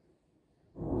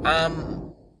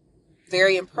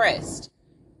very impressed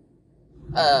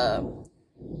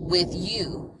with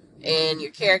you and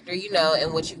your character, you know,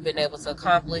 and what you've been able to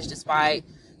accomplish despite,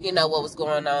 you know, what was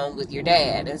going on with your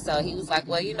dad. And so he was like,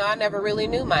 well, you know, I never really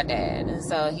knew my dad. And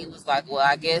so he was like, well,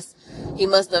 I guess he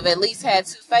must have at least had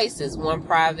two faces, one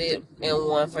private and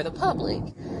one for the public.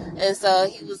 And so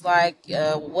he was like,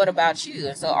 what about you?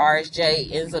 And so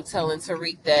RSJ ends up telling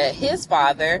Tariq that his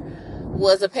father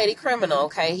was a petty criminal,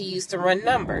 okay? He used to run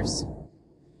numbers,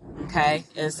 okay?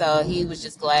 And so he was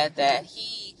just glad that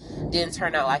he didn't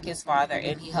turn out like his father,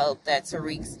 and he hoped that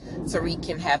Tariq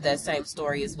can have that same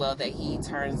story as well, that he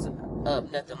turns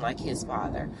up nothing like his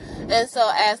father. And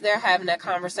so as they're having that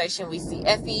conversation, we see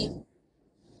Effie.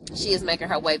 She is making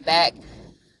her way back.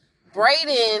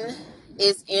 Brayden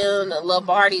is in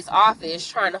Lombardi's office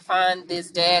trying to find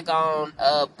this daggone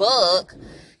book,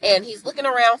 and he's looking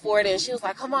around for it, and she was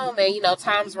like, come on, man, you know,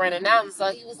 time's running out. And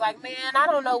so he was like, man, I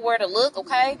don't know where to look,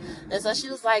 okay? And so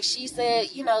she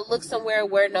said, you know, look somewhere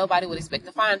where nobody would expect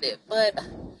to find it. But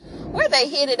where they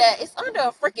hid it at, it's under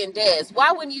a freaking desk.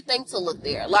 Why wouldn't you think to look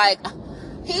there? Like,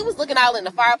 he was looking out in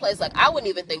the fireplace, like, I wouldn't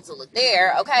even think to look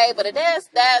there, okay? But a desk,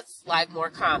 that's, like,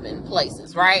 more common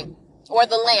places, right? Or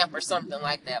the lamp or something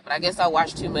like that. But I guess I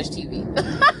watch too much TV.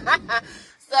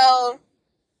 So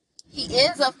he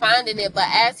ends up finding it, but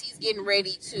as he's getting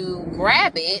ready to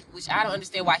grab it, which I don't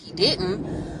understand why he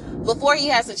didn't, before he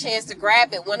has a chance to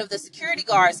grab it, one of the security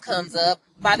guards comes up.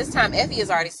 By this time, Effie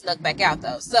has already snuck back out,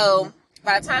 though. So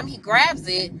by the time he grabs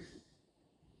it,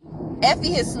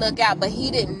 Effie has snuck out, but he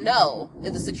didn't know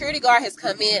that the security guard has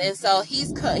come in, and so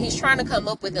he's trying to come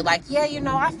up with it like, yeah, you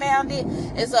know, I found it.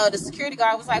 And so the security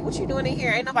guard was like, what you doing in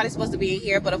here? Ain't nobody supposed to be in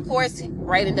here. But of course,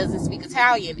 Brayden doesn't speak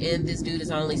Italian, and this dude is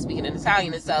only speaking in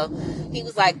Italian. And so he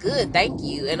was like, good, thank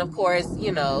you. And of course,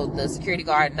 you know, the security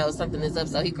guard knows something is up,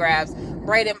 so he grabs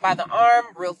Brayden by the arm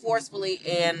real forcefully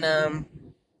and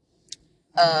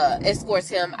escorts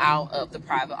him out of the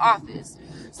private office.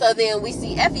 So then we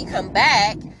see Effie come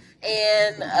back,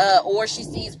 and or she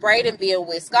sees Brayden being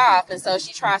whisked off, and so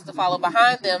she tries to follow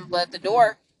behind them, but the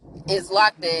door is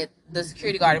locked that the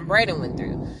security guard and Brayden went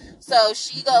through. So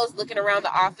she goes looking around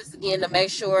the office again to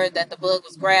make sure that the bug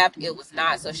was grabbed. It was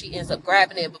not, so she ends up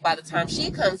grabbing it, but by the time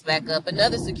she comes back up,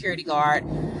 another security guard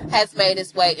has made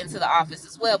his way into the office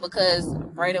as well, because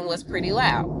Brayden was pretty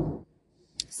loud.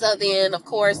 So then, of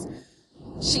course,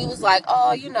 she was like,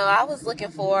 oh, you know, I was looking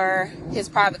for his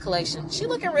private collection. She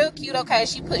looking real cute, okay?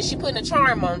 She putting a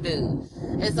charm on dude.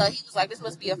 And so he was like, this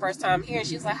must be your first time here. And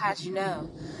she was like, how'd you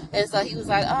know? And so he was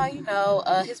like, oh, you know,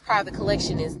 his private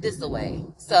collection is this away.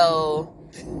 So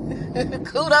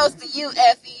kudos to you,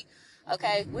 Effie.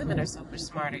 Okay, women are so much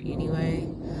smarter anyway.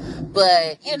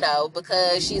 But, you know,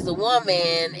 because she's a woman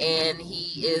and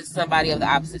he is somebody of the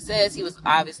opposite sex, he was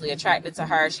obviously attracted to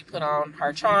her. She put on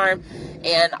her charm,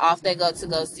 and off they go to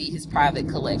go see his private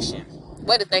collection.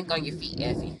 Way to think on your feet,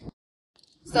 Effie.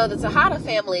 So the Tejada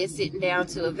family is sitting down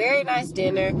to a very nice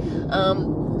dinner,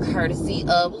 courtesy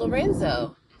of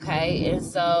Lorenzo. Okay, and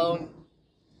so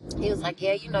he was like,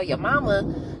 yeah, you know, your mama,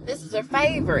 this is her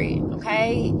favorite,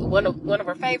 okay? One of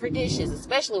her favorite dishes,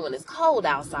 especially when it's cold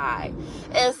outside.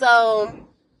 And so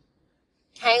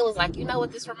Kane was like, you know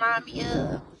what this remind me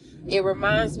of? It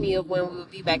reminds me of when we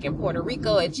would be back in Puerto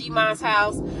Rico at G-Mon's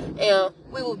house, and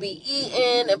we would be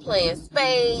eating and playing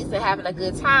spades and having a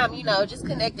good time, you know, just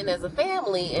connecting as a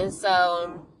family. And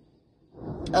so,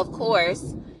 of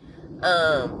course,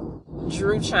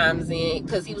 Drew chimes in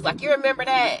because he was like, you remember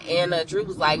that? And Drew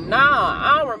was like,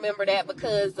 nah, I don't remember that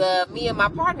because me and my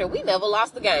partner, we never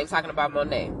lost the game, talking about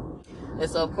Monet. And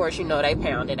so, of course, you know, they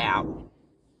pounded out.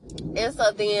 And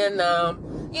so then,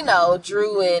 you know,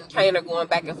 Drew and Kane are going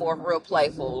back and forth real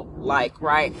playful, like,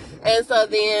 right? And so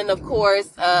then, of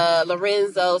course,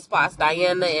 Lorenzo spots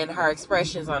Diana and her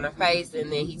expressions on her face,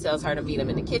 and then he tells her to meet him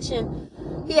in the kitchen.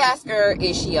 He asked her,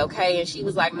 is she okay? And she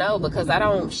was like, no, because I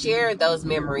don't share those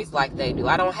memories like they do.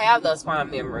 I don't have those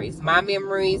fond memories. My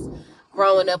memories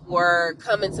growing up were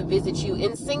coming to visit you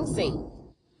in Sing Sing.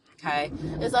 Okay.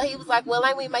 And so he was like, well,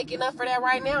 ain't we making up for that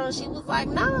right now? And she was like,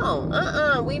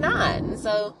 no, we not. And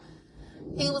so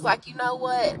he was like, you know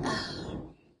what?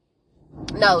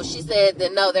 No, she said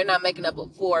that no, they're not making up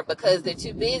for it because they're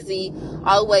too busy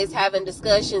always having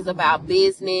discussions about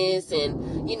business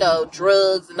and, you know,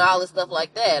 drugs and all this stuff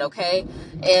like that, okay?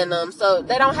 And so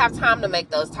they don't have time to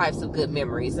make those types of good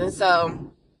memories. And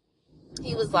so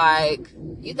he was like,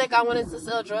 you think I wanted to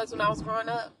sell drugs when I was growing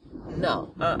up?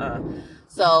 No,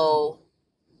 So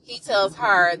he tells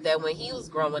her that when he was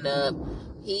growing up,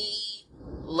 he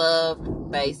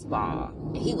loved baseball.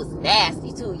 He was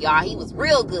nasty too, y'all. He was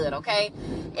real good, okay?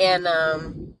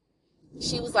 And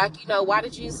she was like, you know, why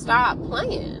did you stop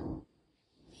playing?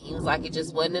 He was like, it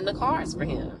just wasn't in the cards for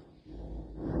him.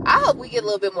 I hope we get a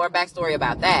little bit more backstory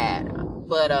about that.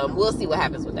 But we'll see what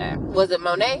happens with that. Was it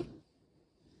Monet?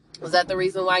 Was that the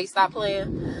reason why you stopped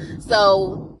playing?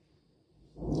 So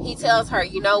he tells her,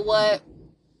 you know what?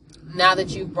 Now that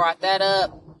you brought that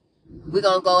up, we're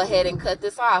going to go ahead and cut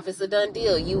this off. It's a done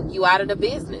deal. You out of the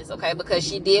business, okay? Because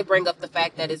she did bring up the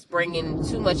fact that it's bringing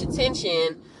too much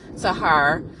attention to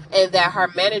her and that her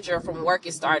manager from work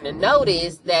is starting to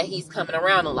notice that he's coming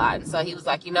around a lot. And so he was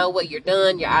like, you know what? You're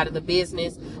done. You're out of the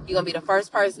business. You're going to be the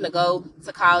first person to go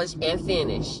to college and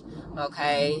finish,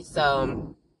 okay?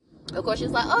 So, of course,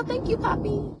 she's like, oh, thank you,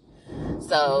 Poppy.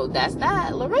 So that's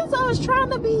that. Lorenzo is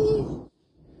trying to be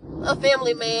a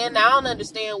family man. Now, I don't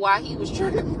understand why he was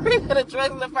trying to bring her the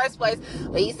drugs in the first place,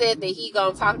 but he said that he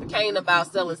gonna talk to Kane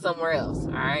about selling somewhere else.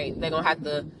 All right, they're gonna have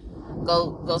to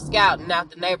go scouting out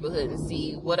the neighborhood and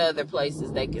see what other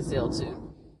places they can sell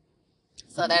to.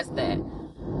 So that's that.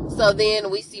 So then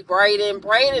we see Braden.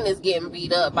 Braden is getting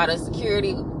beat up by the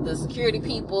security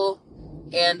people,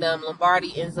 and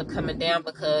Lombardi ends up coming down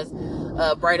because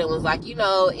Braden was like, you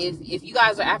know, if you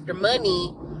guys are after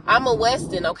money, I'm a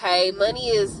Weston, okay? Money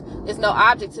is no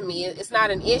object to me. It's not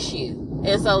an issue.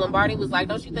 And so Lombardi was like,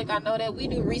 don't you think I know that? We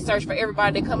do research for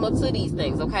everybody that come up to these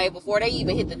things, okay? Before they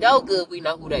even hit the dough good, we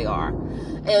know who they are.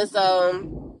 And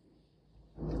so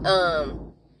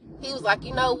he was like,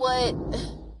 you know what?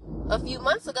 A few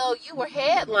months ago, you were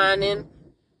headlining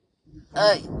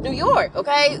New York,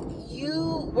 okay?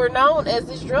 You were known as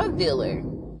this drug dealer.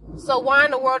 So why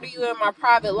in the world are you in my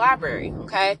private library,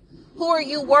 okay? Who are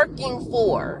you working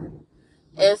for?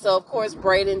 And so, of course,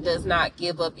 Braden does not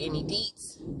give up any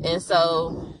deets. And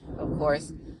so, of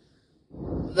course,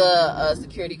 the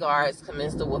security guards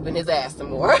commence to whooping his ass some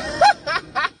more.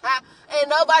 And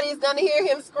nobody's going to hear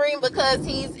him scream because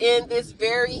he's in this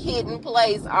very hidden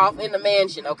place off in the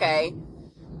mansion, okay?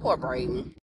 Poor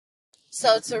Braden.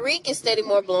 So Tariq is steady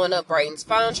more blowing up Braden's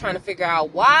phone, trying to figure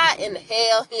out why in the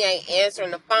hell he ain't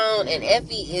answering the phone. And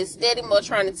Effie is steady more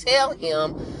trying to tell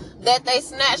him that they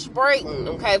snatched Braden,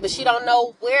 okay? But she don't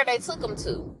know where they took him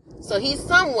to. So he's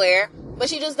somewhere, but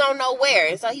she just don't know where.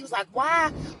 And so he was like,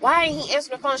 why ain't he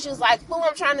answering the phone? She was like, fool,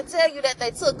 I'm trying to tell you that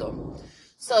they took him.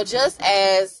 So just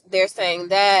as they're saying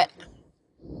that,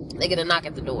 they get a knock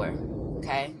at the door,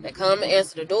 okay? They come and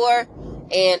answer the door,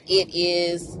 and it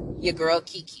is your girl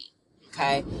Kiki.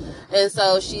 Okay, and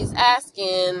so she's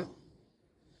asking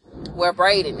where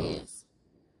Braden is,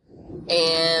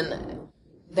 and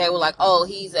they were like, oh,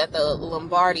 he's at the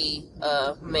Lombardi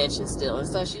mansion still. And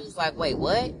so she was like, wait,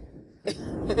 what?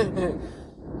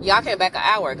 Y'all came back an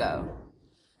hour ago.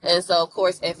 And so, of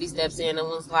course, Effie steps in and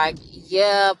was like,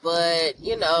 yeah, but,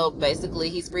 you know, basically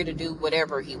he's free to do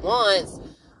whatever he wants.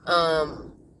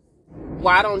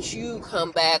 Why don't you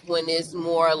come back when it's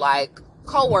more like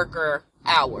coworker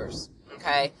hours?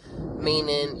 Okay,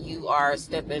 meaning you are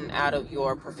stepping out of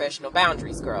your professional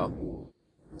boundaries, girl.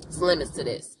 There's limits to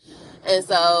this. And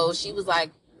so she was like,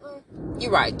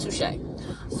 you're right, touche.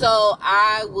 So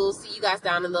I will see you guys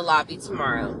down in the lobby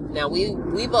tomorrow. Now, we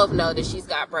both know that she's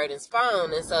got Braden's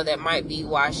phone, and so that might be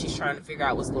why she's trying to figure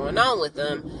out what's going on with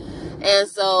him. And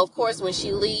so, of course, when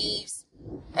she leaves,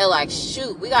 And like,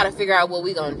 shoot, we got to figure out what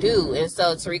we gonna do. And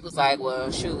so Tariq was like,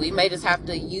 well, shoot, we may just have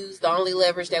to use the only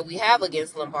leverage that we have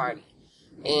against Lombardi.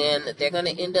 And they're gonna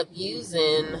end up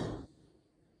using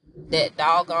that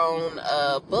doggone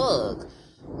bug.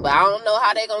 But I don't know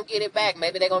how they're gonna get it back.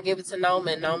 Maybe they're gonna give it to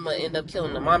Noma and Noma end up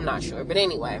killing them. I'm not sure. But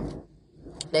anyway,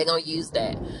 they're gonna use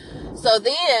that. So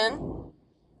then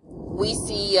we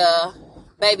see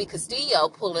baby Castillo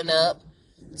pulling up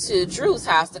to Drew's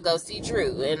house to go see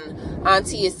Drew, and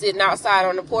Auntie is sitting outside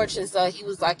on the porch, and so he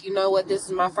was like, you know what, this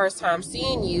is my first time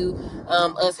seeing you,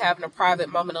 us having a private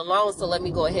moment alone, so let me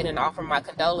go ahead and offer my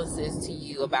condolences to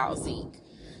you about Zeke.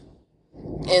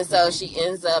 And so she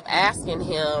ends up asking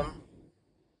him,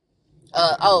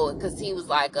 because he was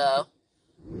like,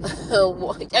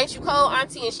 ain't you cold,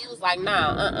 Auntie? And she was like,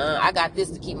 nah, I got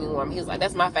this to keep me warm. He was like,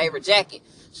 that's my favorite jacket.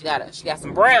 She got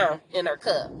some brown in her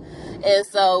cup. And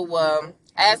so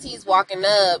as he's walking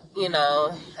up, you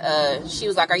know, she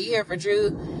was like, are you here for Drew?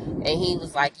 And he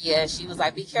was like, yeah. She was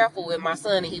like, be careful with my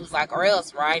son. And he was like, or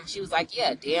else, right? And she was like,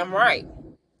 yeah, damn right.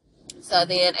 So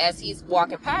then as he's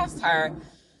walking past her,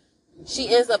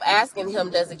 she ends up asking him,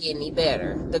 does it get any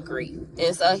better, the grief?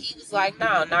 And so he was like,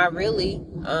 no, not really.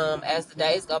 As the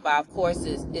days go by, of course,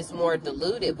 it's more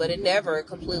diluted, but it never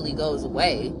completely goes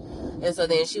away. And so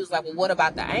then she was like, well, what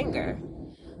about the anger?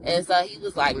 And so he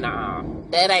was like, nah,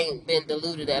 that ain't been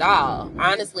diluted at all.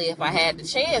 Honestly, if I had the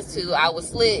chance to, I would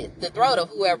slit the throat of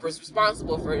whoever's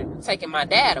responsible for taking my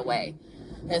dad away.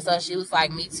 And so she was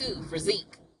like, me too, for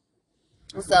Zeke.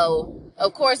 So,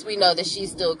 of course, we know that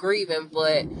she's still grieving,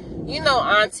 but, you know,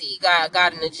 Auntie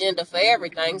got an agenda for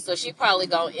everything, so she probably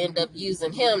gonna end up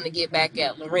using him to get back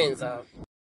at Lorenzo.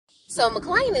 So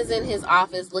McClain is in his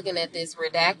office looking at this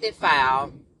redacted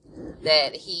file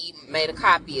that he made a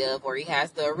copy of, or he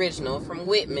has the original from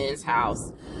Whitman's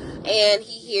house, and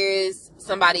he hears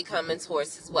somebody coming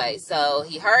towards his way. So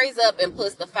he hurries up and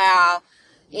puts the file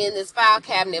in this file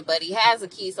cabinet, but he has a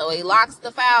key, so he locks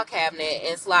the file cabinet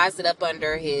and slides it up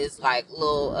under his like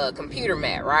little computer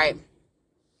mat, right?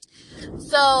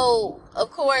 So of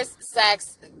course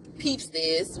Saxe peeps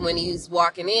this when he's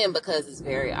walking in, because it's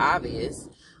very obvious,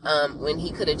 when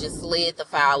he could have just slid the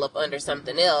file up under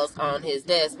something else on his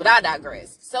desk, but I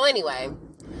digress. So anyway,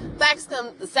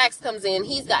 Saxe comes in.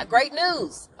 He's got great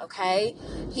news, okay?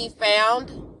 He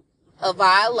found a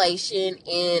violation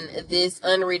in this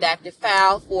unredacted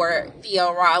file for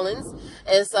Theo Rollins,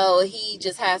 and so he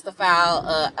just has to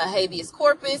file a habeas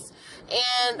corpus,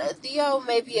 and Theo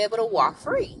may be able to walk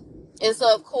free. And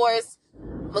so, of course,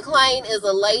 McClain is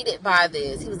elated by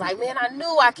this. He was like, man, I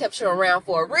knew I kept you around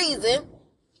for a reason.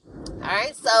 All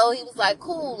right, so he was like,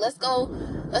 cool, let's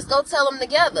go tell them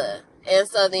together. And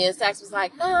so then Saxe was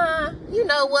like, nah, you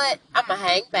know what? I'm going to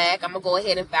hang back. I'm going to go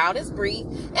ahead and file this brief.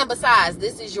 And besides,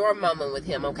 this is your moment with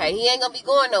him, okay? He ain't going to be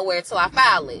going nowhere till I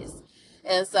file this.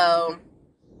 And so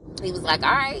he was like,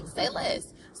 all right, say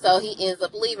less. So he ends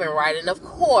up leaving, right? And of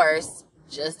course,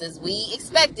 just as we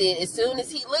expected, as soon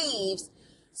as he leaves,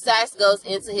 Saxe goes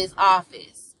into his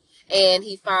office. And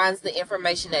he finds the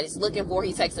information that he's looking for.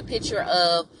 He takes a picture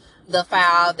of the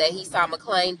file that he saw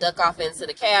McClain duck off into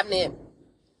the cabinet.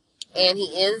 And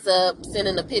he ends up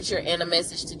sending a picture and a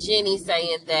message to Jenny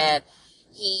saying that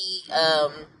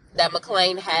that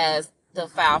McClain has the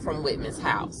file from Whitman's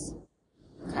house.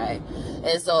 Okay.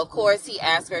 And so, of course, he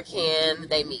asks her, can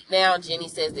they meet now? Jenny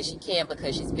says that she can't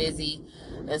because she's busy.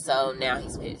 And so now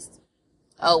he's pissed.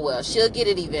 Oh, well, she'll get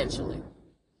it eventually.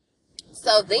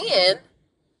 So then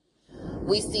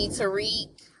we see Tariq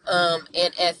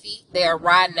and Effie. They are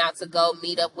riding out to go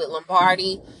meet up with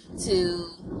Lombardi to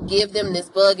give them this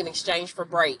bug in exchange for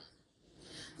Brady.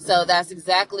 So that's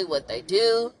exactly what they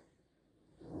do.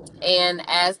 And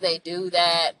as they do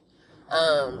that,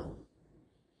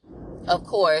 of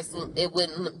course, it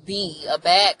wouldn't be a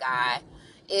bad guy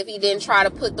if he didn't try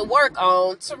to put the work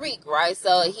on Tariq, right?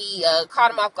 So he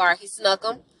caught him off guard. He snuck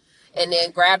him and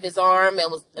then grabbed his arm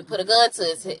and put a gun to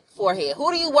his forehead.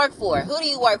 Who do you work for? Who do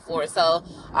you work for? So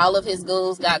all of his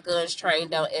goons got guns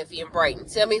trained on Effie and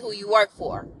Brayden. Tell me who you work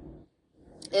for.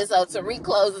 And so Tariq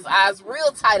closed his eyes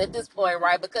real tight at this point,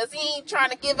 right? Because he ain't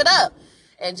trying to give it up.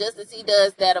 And just as he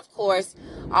does that, of course,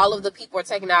 all of the people are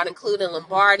taken out, including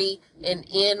Lombardi, and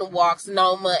in walks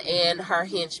Noma and her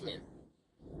henchmen.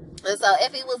 And so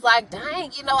Effie was like,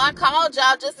 dang, I called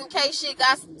y'all just in case shit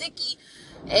got sticky.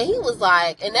 And he was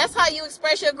like, and that's how you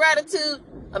express your gratitude?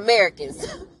 Americans.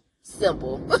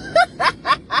 Simple.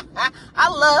 I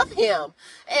love him.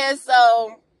 And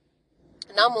so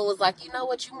Noma was like, you know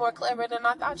what? You're more clever than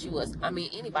I thought you was. I mean,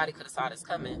 anybody could have saw this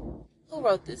coming. Who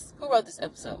wrote this? Who wrote this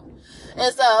episode?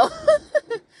 And so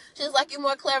she's like, you're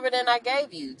more clever than I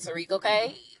gave you, Tariq,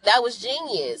 okay? That was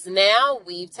genius. Now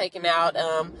we've taken out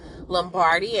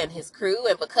Lombardi and his crew,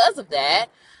 and because of that,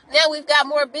 now we've got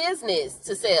more business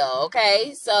to sell,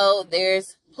 okay? So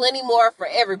there's plenty more for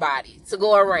everybody to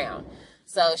go around.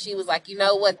 So she was like, you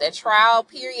know what? That trial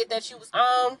period that you was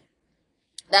on,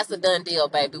 that's a done deal,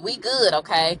 baby. We good,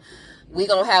 okay? We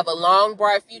gonna have a long,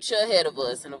 bright future ahead of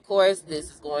us. And of course,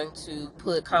 this is going to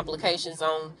put complications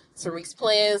on Tariq's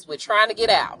plans with trying to get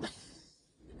out.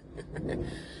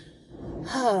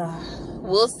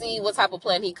 We'll see what type of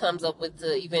plan he comes up with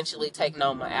to eventually take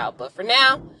Noma out. But for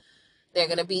now, they're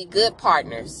gonna be good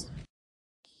partners.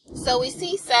 So we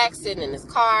see Saxe sitting in his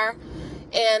car.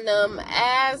 And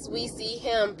as we see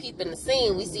him peeping the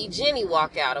scene, we see Jenny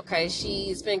walk out, okay?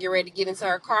 She's been getting ready to get into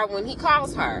her car when he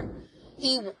calls her.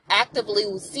 He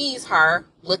actively sees her,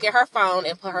 look at her phone,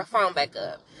 and put her phone back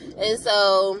up. And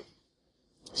so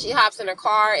she hops in her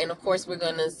car, and of course we're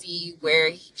going to see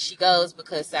where she goes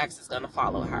because Saxe is going to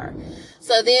follow her.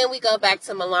 So then we go back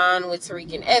to Milan with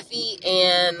Tariq and Effie,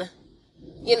 and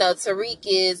you know, Tariq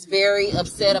is very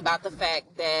upset about the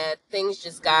fact that things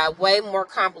just got way more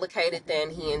complicated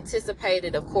than he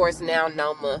anticipated. Of course, now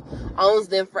Noma owns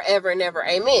them forever and ever.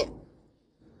 Amen.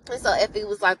 And so Effie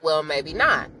was like, well, maybe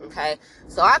not. Okay.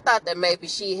 So I thought that maybe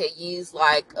she had used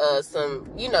like some,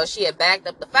 you know, she had backed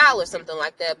up the file or something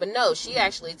like that. But no, she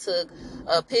actually took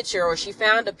a picture, or she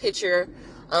found a picture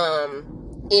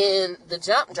in the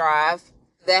jump drive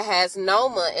that has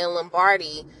Noma and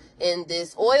Lombardi in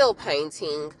this oil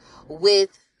painting with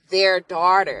their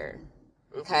daughter.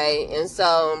 Okay. And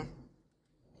so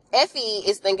Effie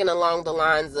is thinking along the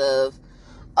lines of,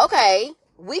 okay,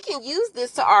 we can use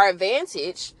this to our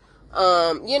advantage.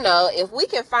 You know, if we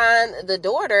can find the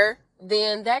daughter,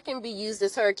 then that can be used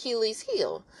as her Achilles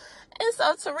heel. And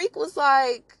so Tariq was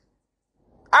like,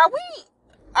 are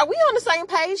we on the same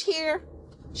page here?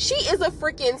 She is a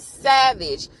freaking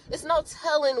savage. It's no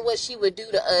telling what she would do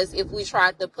to us if we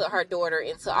tried to put her daughter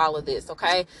into all of this,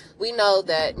 okay? We know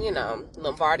that, you know,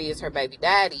 Lombardi is her baby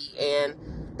daddy, and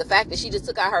the fact that she just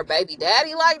took out her baby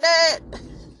daddy like that,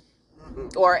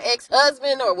 or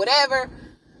ex-husband or whatever,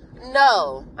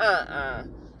 no,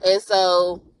 And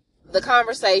so the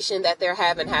conversation that they're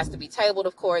having has to be tabled,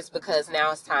 of course, because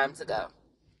now it's time to go.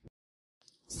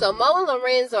 So Mo and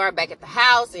Lorenzo are back at the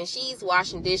house, and she's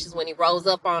washing dishes when he rolls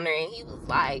up on her, and he was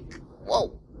like, whoa,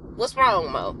 what's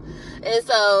wrong, Mo? And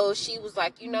so she was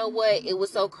like, you know what? It was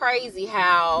so crazy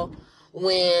how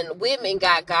when women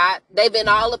got, they've been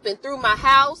all up and through my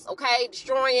house, okay,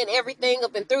 destroying everything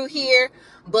up and through here.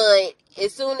 But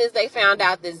as soon as they found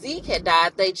out that Zeke had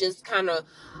died, they just kind of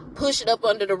pushed it up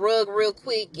under the rug real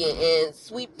quick and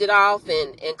sweeped it off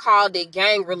and called it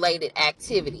gang-related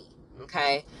activity,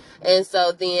 okay? And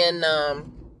so then,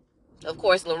 of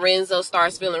course, Lorenzo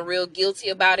starts feeling real guilty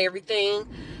about everything.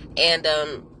 And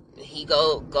he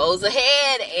goes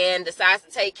ahead and decides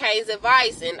to take Kane's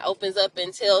advice and opens up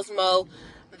and tells Mo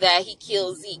that he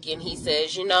killed Zeke. And he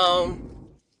says, you know,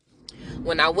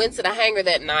 when I went to the hangar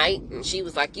that night, and she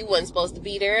was like, you wasn't supposed to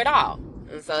be there at all.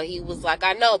 And so he was like,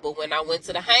 I know, but when I went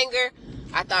to the hangar,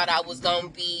 I thought I was going to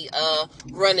be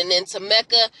running into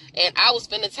Mecca, and I was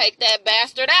finna take that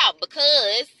bastard out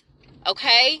because,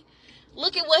 okay,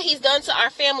 look at what he's done to our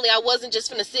family. I wasn't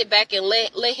just finna sit back and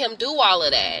let him do all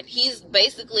of that. He's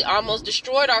basically almost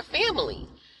destroyed our family.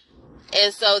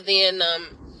 And so then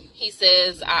he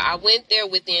says, I went there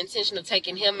with the intention of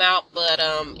taking him out, but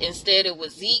instead it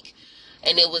was Zeke,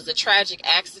 and it was a tragic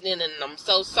accident, and I'm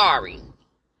so sorry.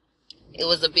 It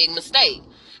was a big mistake.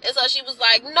 And so she was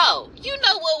like, no, you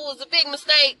know what was a big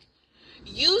mistake?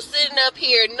 You sitting up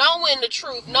here knowing the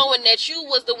truth, knowing that you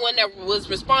was the one that was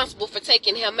responsible for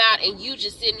taking him out, and you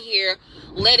just sitting here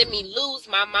letting me lose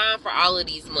my mind for all of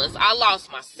these months. I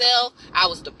lost myself. I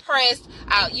was depressed.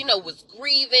 I, was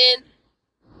grieving.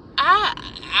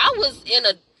 I was in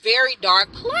a very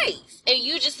dark place, and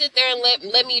you just sit there and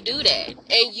let me do that,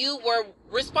 and you were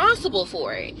responsible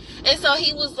for it. And so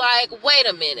he was like, wait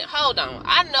a minute, hold on.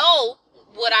 I know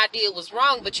what I did was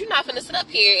wrong, but you're not finna sit up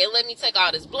here and let me take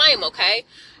all this blame, okay?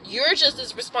 You're just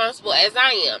as responsible as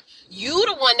I am. You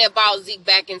the one that brought Zeke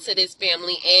back into this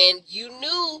family, and you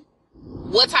knew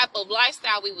what type of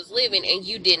lifestyle we was living, and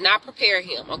you did not prepare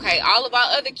him, okay? All of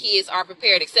our other kids are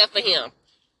prepared except for him.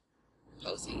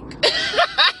 Oh, Zeke.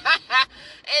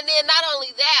 And then not only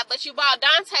that, but you brought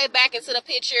Dante back into the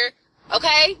picture,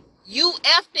 okay? You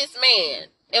effed this man.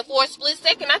 And for a split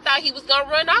second, I thought he was going to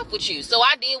run off with you. So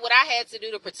I did what I had to do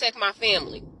to protect my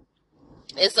family.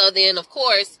 And so then, of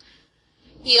course,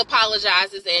 he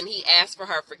apologizes and he asks for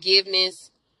her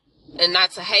forgiveness. and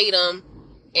not to hate him.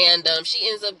 And she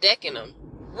ends up decking him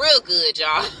real good,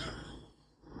 y'all.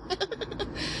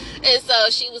 And so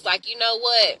she was like, you know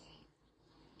what?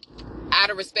 Out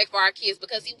of respect for our kids,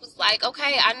 because he was like,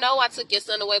 okay, I know I took your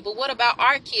son away, but what about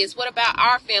our kids? What about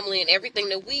our family and everything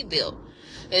that we built?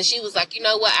 And she was like, you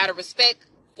know what? Out of respect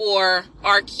for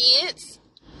our kids,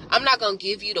 I'm not going to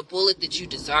give you the bullet that you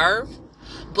deserve.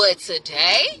 But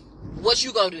today, what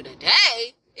you going to do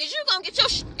today is you're going to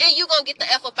get and you're going to get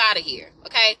the F up out of here.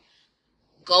 Okay?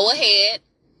 Go ahead,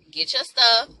 get your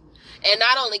stuff, and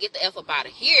not only get the F up out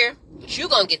of here, but you're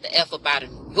going to get the F up out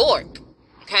of New York.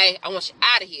 Okay? I want you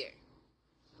out of here.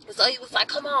 And so he was like,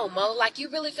 come on, Mo, like, you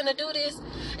really finna do this?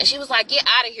 And she was like, get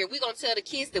out of here. We're going to tell the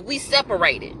kids that we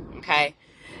separated. Okay?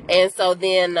 And so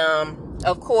then,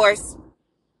 of course,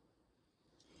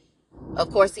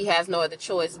 he has no other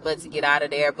choice but to get out of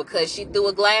there, because she threw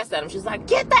a glass at him. She's like,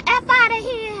 get the F out of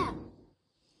here.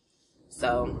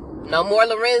 So, no more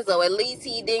Lorenzo. At least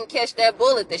he didn't catch that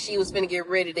bullet that she was finna get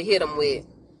ready to hit him with.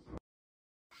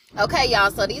 Okay,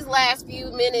 y'all, so these last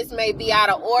few minutes may be out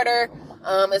of order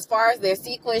as far as their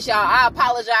sequence, y'all. I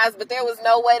apologize, but there was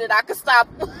no way that I could stop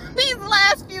these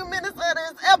last few minutes of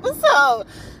this episode.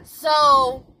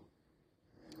 So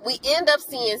we end up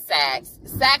seeing Saxe.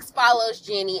 Saxe follows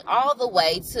Jenny all the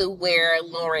way to where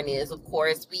Lauren is. Of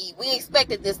course, we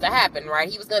expected this to happen, right?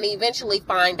 He was going to eventually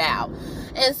find out.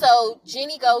 And so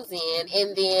Jenny goes in,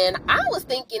 and then I was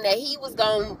thinking that he was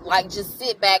going to, like, just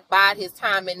sit back, bide his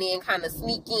time, and then kind of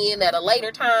sneak in at a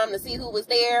later time to see who was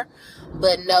there.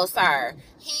 But no, sir.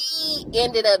 He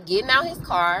ended up getting out his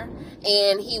car,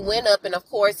 and he went up, and of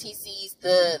course, he sees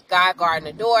the guy guarding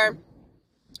the door.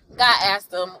 Guy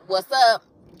asked him, what's up?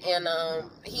 And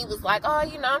he was like, oh,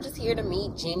 you know, I'm just here to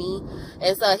meet Jenny.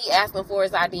 And so he asked him for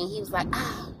his ID, and he was like,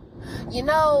 you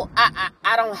know,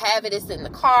 I don't have it. It's in the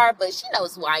car, but she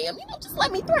knows who I am. You know, just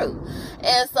let me through.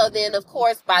 And so then, of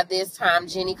course, by this time,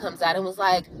 Jenny comes out and was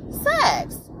like,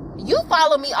 Saxe, you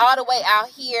follow me all the way out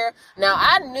here. Now,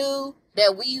 I knew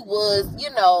that we was, you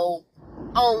know,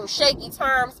 on shaky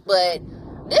terms, but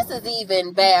this is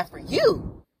even bad for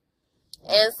you.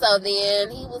 And so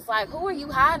then he was like, who are you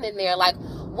hiding in there? Like,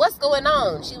 what's going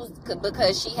on? She was,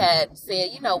 because she had said,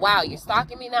 you know, wow, you're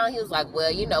stalking me now. He was like,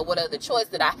 well, you know, what other choice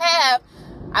did I have?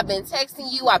 I've been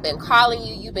texting you. I've been calling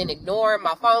you. You've been ignoring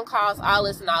my phone calls, all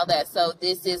this and all that. So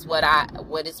this is what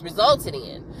it's resulted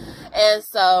in. And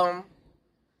so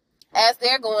as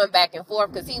they're going back and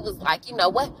forth, because he was like, you know,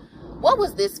 what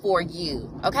was this for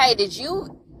you? Okay. Did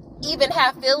you even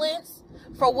have feelings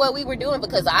for what we were doing?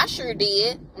 Because I sure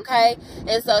did. Okay.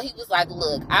 And so he was like,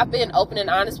 look, I've been open and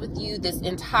honest with you this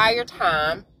entire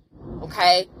time.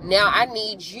 Okay. Now I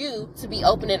need you to be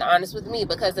open and honest with me,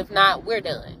 because if not, we're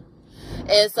done.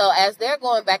 And so as they're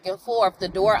going back and forth, the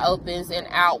door opens and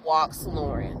out walks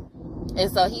Lauren.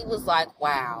 And so he was like,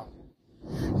 wow,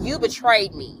 you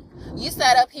betrayed me. You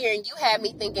sat up here and you had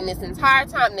me thinking this entire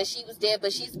time that she was dead,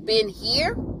 but she's been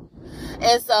here.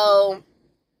 And so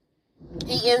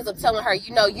he ends up telling her,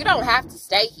 you know, you don't have to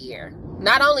stay here.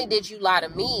 Not only did you lie to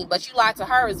me, but you lied to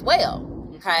her as well.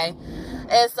 Okay.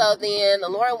 And so then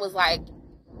Lauren was like,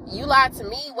 you lied to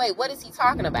me? Wait, what is he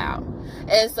talking about?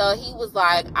 And so he was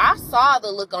like, I saw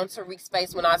the look on Tariq's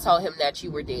face when I told him that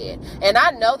you were dead. And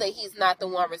I know that he's not the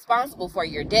one responsible for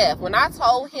your death. When I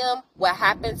told him what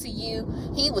happened to you,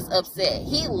 he was upset.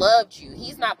 He loved you.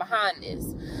 He's not behind this.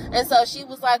 And so she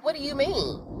was like, what do you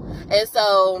mean? And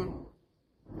so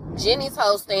Jenny's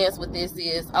whole stance with this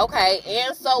is, okay,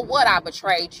 and so what, I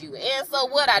betrayed you, and so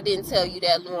what, I didn't tell you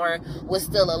that Lauren was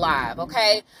still alive.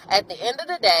 Okay, at the end of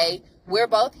the day, we're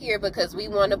both here because we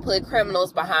want to put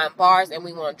criminals behind bars and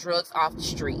we want drugs off the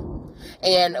street,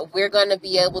 and we're going to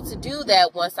be able to do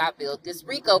that once I build this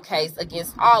RICO case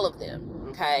against all of them.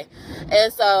 Okay,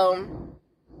 and so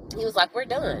he was like, we're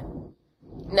done.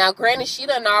 Now, granted, he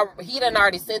done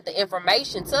already sent the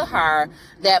information to her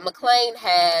that McClain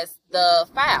has the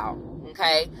file.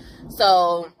 Okay,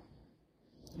 so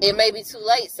it may be too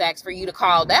late, Saxe, for you to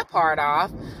call that part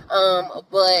off.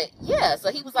 But yeah, so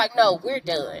he was like, no, we're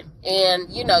done. And,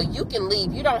 you know, you can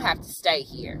leave. You don't have to stay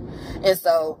here. And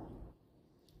so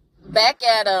back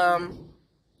at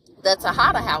the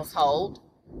Tejada household,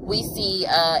 we see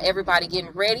everybody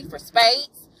getting ready for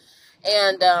spades.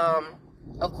 And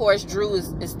of course, Drew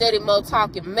is steady mo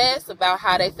talking mess about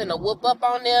how they finna whoop up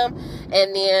on them.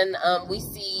 And then we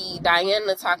see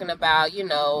Diana talking about, you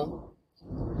know,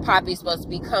 Poppy's supposed to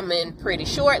be coming pretty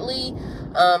shortly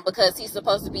because he's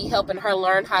supposed to be helping her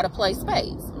learn how to play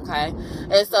spades. Okay.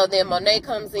 And so then Monet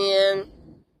comes in,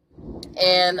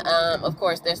 and of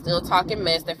course, they're still talking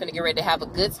mess. They're finna get ready to have a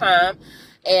good time.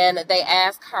 And they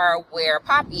asked her where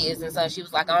Poppy is, and so she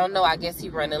was like, I don't know, I guess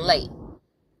he's running late.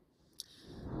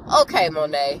 Okay,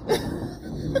 Monet.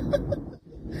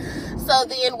 So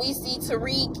then we see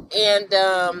Tariq and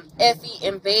Effie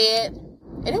in bed.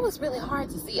 And it was really hard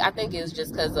to see. I think it was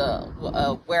just because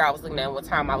of where I was looking at, what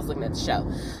time I was looking at the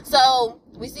show. So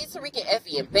we see Tariq and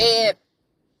Effie in bed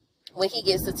when he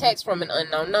gets a text from an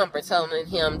unknown number telling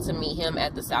him to meet him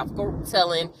at the South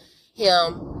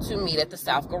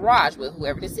Garage with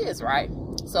whoever this is, right?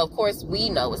 So of course we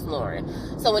know it's Lauren.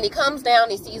 So when he comes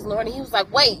down, he sees Lauren, and he was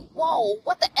like, wait, whoa,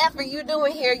 what the F are you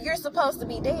doing here? You're supposed to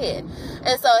be dead.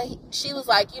 And so she was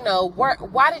like, you know,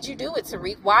 why did you do it,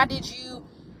 Tariq? Why did you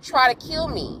try to kill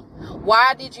me?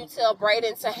 Why did you tell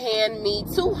Brayden to hand me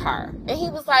to her? And he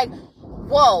was like,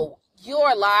 whoa,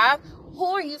 you're alive? Who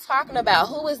are you talking about?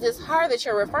 Who is this her that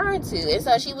you're referring to? And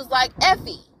so she was like,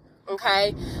 Effie.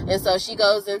 Okay? And so she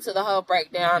goes into the whole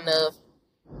breakdown of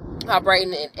how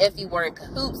Brayden and Effie were in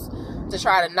cahoots to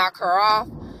try to knock her off.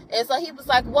 And so he was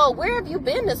like, whoa, where have you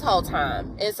been this whole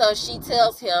time? And so she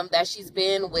tells him that she's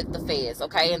been with the feds,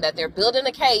 okay, and that they're building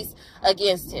a case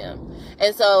against him.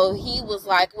 And so he was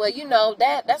like, well, you know,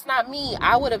 that's not me.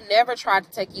 I would have never tried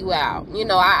to take you out. You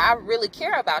know, I really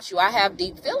care about you. I have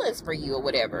deep feelings for you or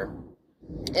whatever.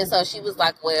 And so she was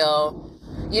like, well,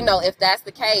 you know, if that's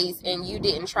the case and you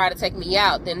didn't try to take me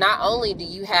out, then not only do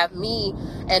you have me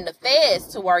and the feds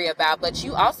to worry about, but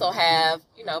you also have,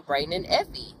 you know, Brayden and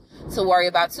Effie to worry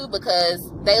about too,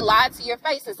 because they lied to your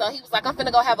face. And so he was like, I'm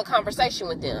finna go have a conversation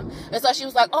with them. And so she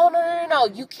was like, oh, no,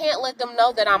 you can't let them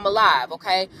know that I'm alive,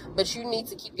 okay? But you need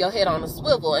to keep your head on a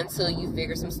swivel until you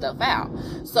figure some stuff out.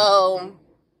 So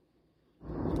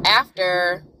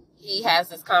after he has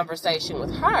this conversation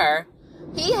with her,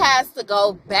 he has to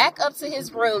go back up to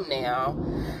his room now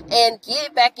and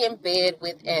get back in bed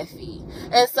with Effie.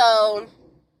 And so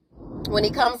when he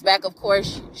comes back, of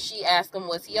course, she asked him,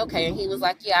 was he okay? And he was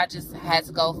like, yeah, I just had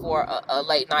to go for a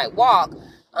late night walk.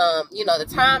 You know, the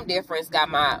time difference got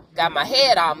my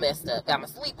head all messed up, got my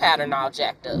sleep pattern all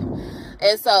jacked up.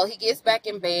 And so he gets back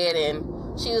in bed,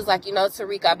 and she was like, you know,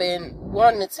 Tariq, I've been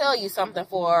wanting to tell you something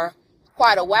for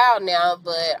quite a while now,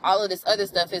 but all of this other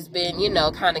stuff has been, you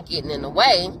know, kind of getting in the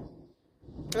way.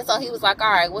 And so he was like,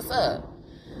 all right, what's up?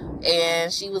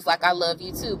 And she was like, I love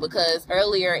you too, because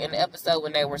earlier in the episode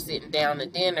when they were sitting down to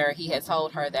dinner, he had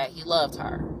told her that he loved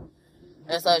her.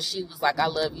 And so she was like, I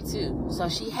love you too. So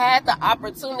she had the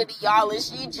opportunity, y'all, and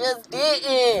she just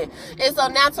didn't. And so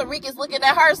now Tariq is looking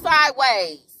at her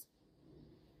sideways.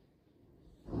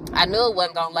 I knew it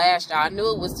wasn't gonna last, y'all. I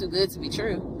knew it was too good to be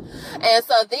true. And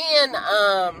so then,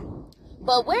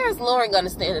 but where is Lauren going to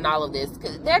stand in all of this?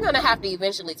 Because they're going to have to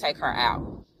eventually take her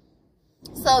out.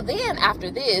 So then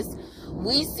after this,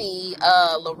 we see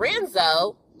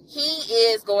Lorenzo. He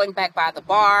is going back by the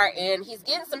bar, and he's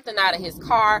getting something out of his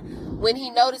car when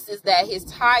he notices that his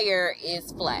tire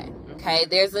is flat. Okay,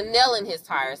 there's a nail in his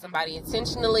tire. Somebody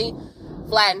intentionally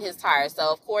flattened his tire.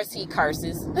 So, of course, he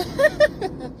curses.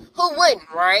 Who wouldn't,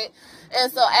 right? And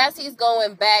so as he's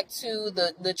going back to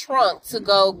the trunk to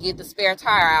go get the spare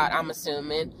tire out, I'm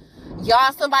assuming,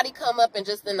 y'all, somebody come up and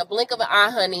just in the blink of an eye,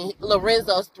 honey,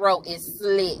 Lorenzo's throat is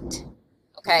slit.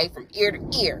 Okay, from ear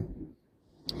to ear.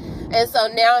 And so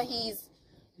now he's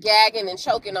gagging and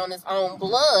choking on his own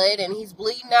blood, and he's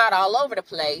bleeding out all over the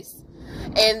place.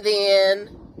 And then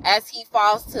as he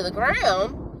falls to the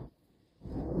ground,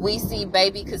 we see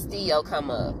baby Castillo come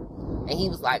up. And he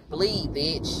was like, bleed,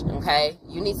 bitch, okay?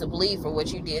 You need to bleed for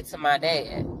what you did to my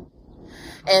dad.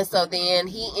 And so then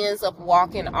he ends up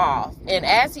walking off. And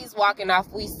as he's walking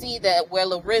off, we see that where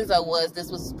Lorenzo was, this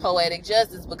was poetic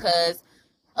justice, because,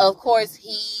 of course,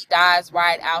 he dies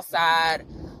right outside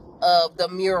of the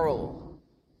mural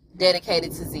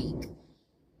dedicated to Zeke.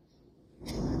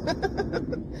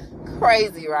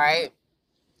 Crazy, right?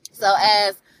 So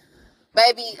as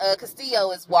baby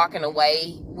Castillo is walking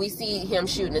away, we see him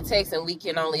shooting a text, and we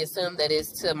can only assume that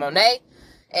it's to Monet.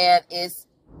 And it's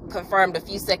confirmed a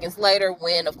few seconds later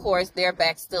when, of course, they're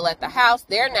back still at the house.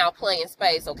 They're now playing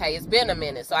space, okay? It's been a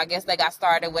minute, so I guess they got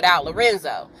started without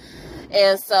Lorenzo.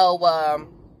 And so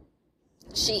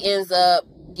she ends up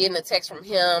getting a text from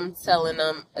him telling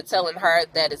her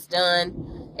that it's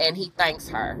done, and he thanks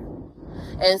her.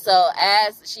 And so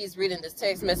as she's reading this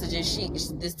text message,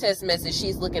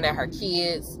 she's looking at her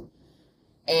kids.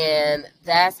 And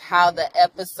that's how the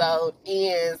episode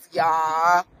ends,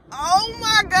 y'all. Oh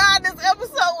my God, this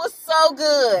episode was so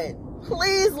good.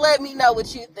 Please let me know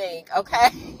what you think, okay?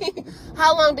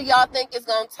 How long do y'all think it's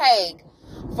going to take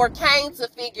for Kane to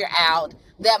figure out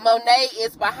that Monet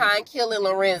is behind killing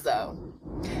Lorenzo?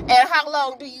 And how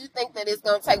long do you think that it's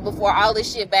gonna take before all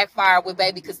this shit backfire with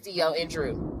Baby Castillo and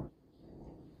Drew?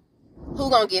 Who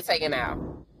gonna get taken out?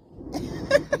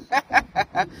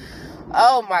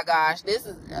 Oh my gosh, this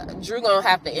is Drew gonna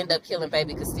have to end up killing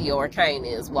Baby Castillo, or Kane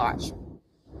is. Watch.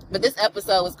 But this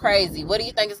episode was crazy. What do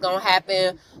you think is gonna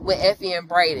happen with Effie and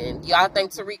Brayden? Y'all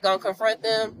think Tariq gonna confront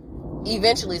them?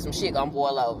 Eventually some shit gonna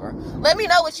boil over. Let me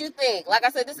know what you think. Like I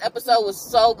said, this episode was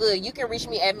so good. You can reach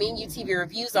me at Menu TV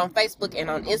Reviews on Facebook and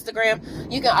on Instagram.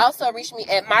 You can also reach me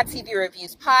at My TV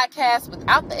Reviews Podcast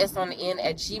without the S on the end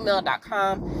at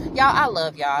gmail.com. Y'all, I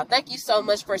love y'all. Thank you so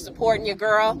much for supporting your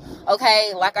girl.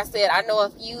 Okay, like I said, I know a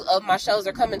few of my shows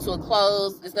are coming to a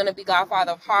close. It's gonna be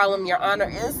Godfather of Harlem, Your Honor,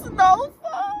 and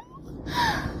Snowfall.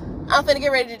 I'm finna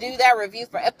get ready to do that review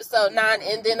for episode 9.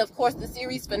 And then, of course, the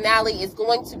series finale is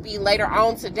going to be later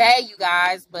on today, you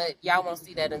guys. But y'all won't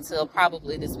see that until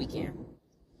probably this weekend.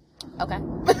 Okay?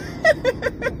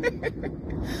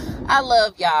 I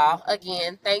love y'all.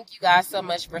 Again, thank you guys so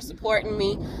much for supporting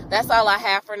me. That's all I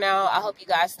have for now. I hope you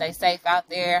guys stay safe out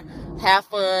there. Have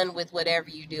fun with whatever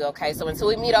you do, okay? So until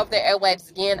we meet over the airwaves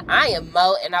again, I am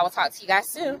Mo, and I will talk to you guys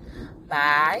soon.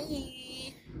 Bye.